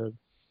 to the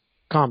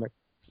comic.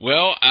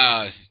 Well,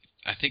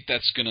 I think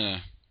that's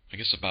gonna,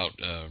 about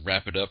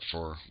wrap it up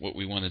for what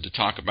we wanted to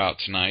talk about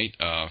tonight.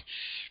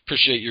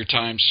 Appreciate your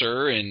time,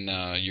 sir,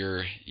 and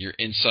your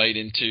insight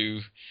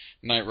into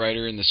Knight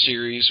Rider and the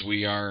series.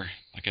 We are,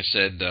 like I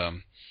said,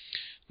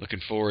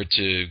 looking forward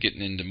to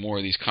getting into more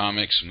of these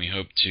comics, and we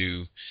hope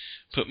to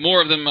put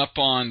more of them up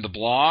on the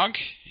blog.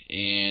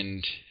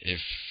 And if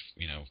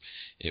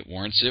it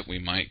warrants it, we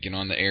might get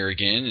on the air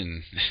again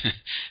and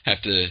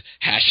have to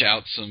hash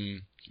out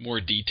some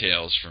more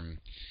details from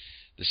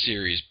the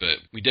series. But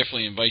we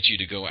definitely invite you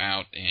to go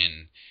out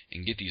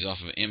and get these off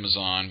of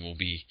Amazon. We'll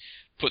be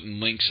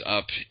putting links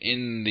up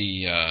in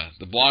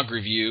the blog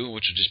review,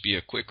 which will just be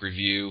a quick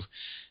review,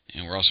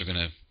 and we're also going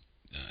to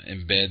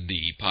embed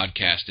the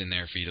podcast in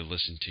there for you to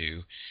listen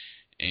to.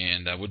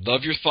 And I would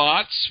love your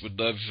thoughts. Would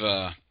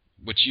love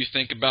what you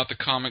think about the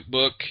comic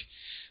book,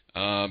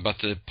 about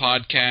the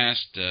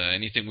podcast,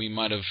 anything we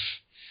might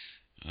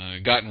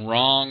have gotten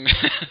wrong,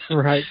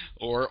 right,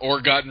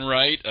 or gotten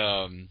right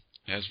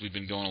as we've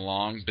been going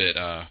along.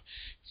 But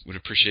would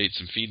appreciate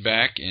some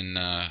feedback, and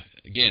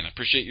again, I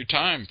appreciate your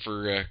time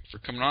for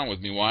coming on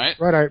with me, Wyatt.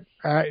 Right,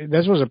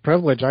 this was a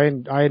privilege.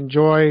 I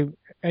enjoy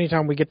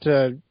anytime we get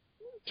to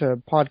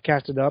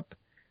podcast it up,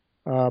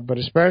 but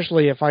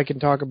especially if I can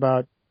talk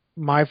about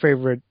my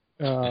favorite.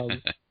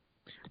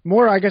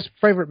 More, I guess,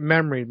 favorite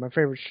memory, my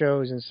favorite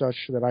shows and such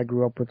that I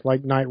grew up with,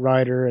 like Knight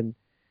Rider and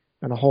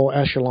a whole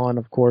echelon,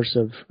 of course,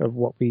 of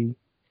what we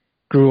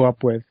grew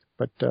up with.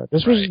 But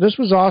this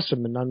was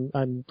awesome, and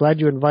I'm glad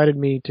you invited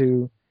me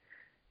to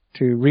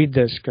read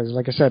this, because,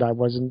 like I said, it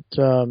wasn't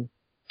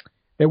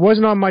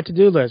on my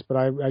to-do list, but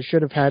I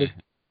should have had it.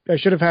 I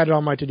should have had it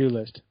on my to-do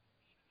list.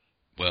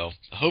 Well,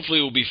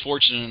 hopefully we'll be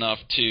fortunate enough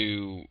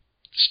to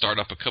start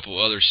up a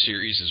couple other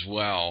series as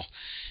well.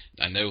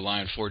 I know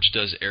Lion Forge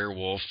does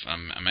Airwolf.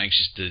 I'm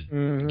anxious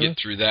to get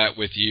through that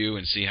with you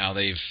and see how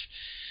they've,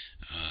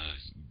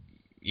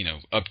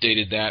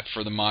 updated that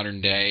for the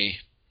modern day.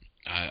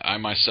 I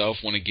myself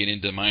want to get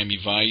into Miami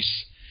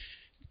Vice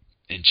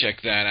and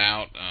check that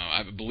out.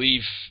 I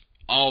believe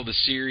all the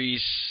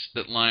series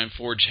that Lion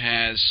Forge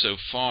has so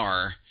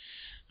far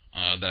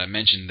that I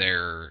mentioned,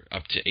 they're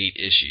up to 8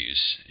 issues,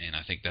 and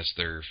I think that's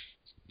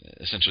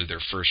essentially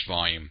their first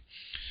volume.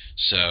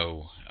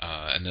 So,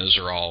 and those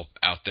are all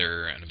out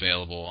there and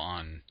available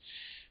on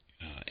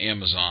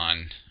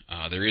Amazon.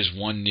 There is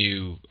one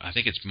new, I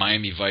think it's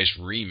Miami Vice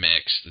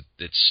Remix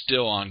that's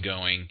still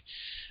ongoing.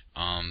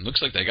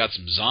 Looks like they got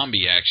some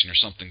zombie action or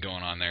something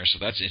going on there, so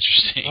that's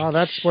interesting. Oh,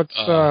 that's what's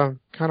kind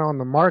of on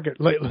the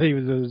market lately,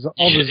 with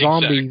all the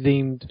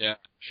zombie-themed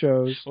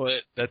shows. Well,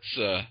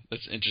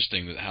 that's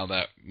interesting how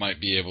that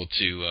might be able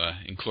to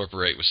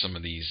incorporate with some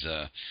of these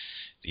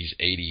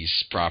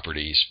 80s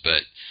properties.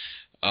 But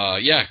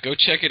go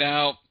check it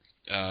out.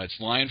 It's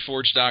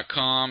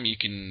lionforge.com. You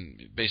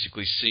can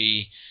basically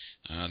see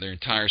their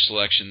entire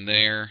selection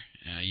there.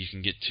 You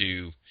can get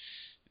to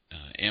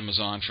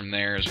Amazon from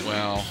there as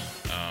well.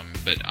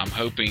 But I'm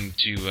hoping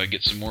to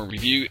get some more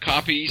review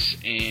copies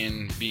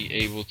and be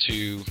able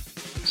to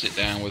sit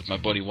down with my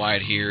buddy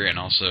Wyatt here and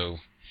also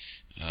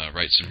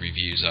write some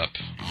reviews up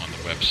on the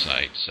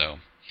website. So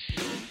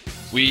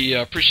we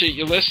appreciate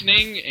you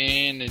listening,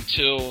 and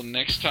until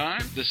next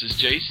time, this is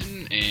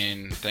Jason,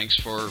 and thanks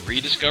for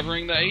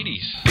rediscovering the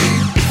 80s.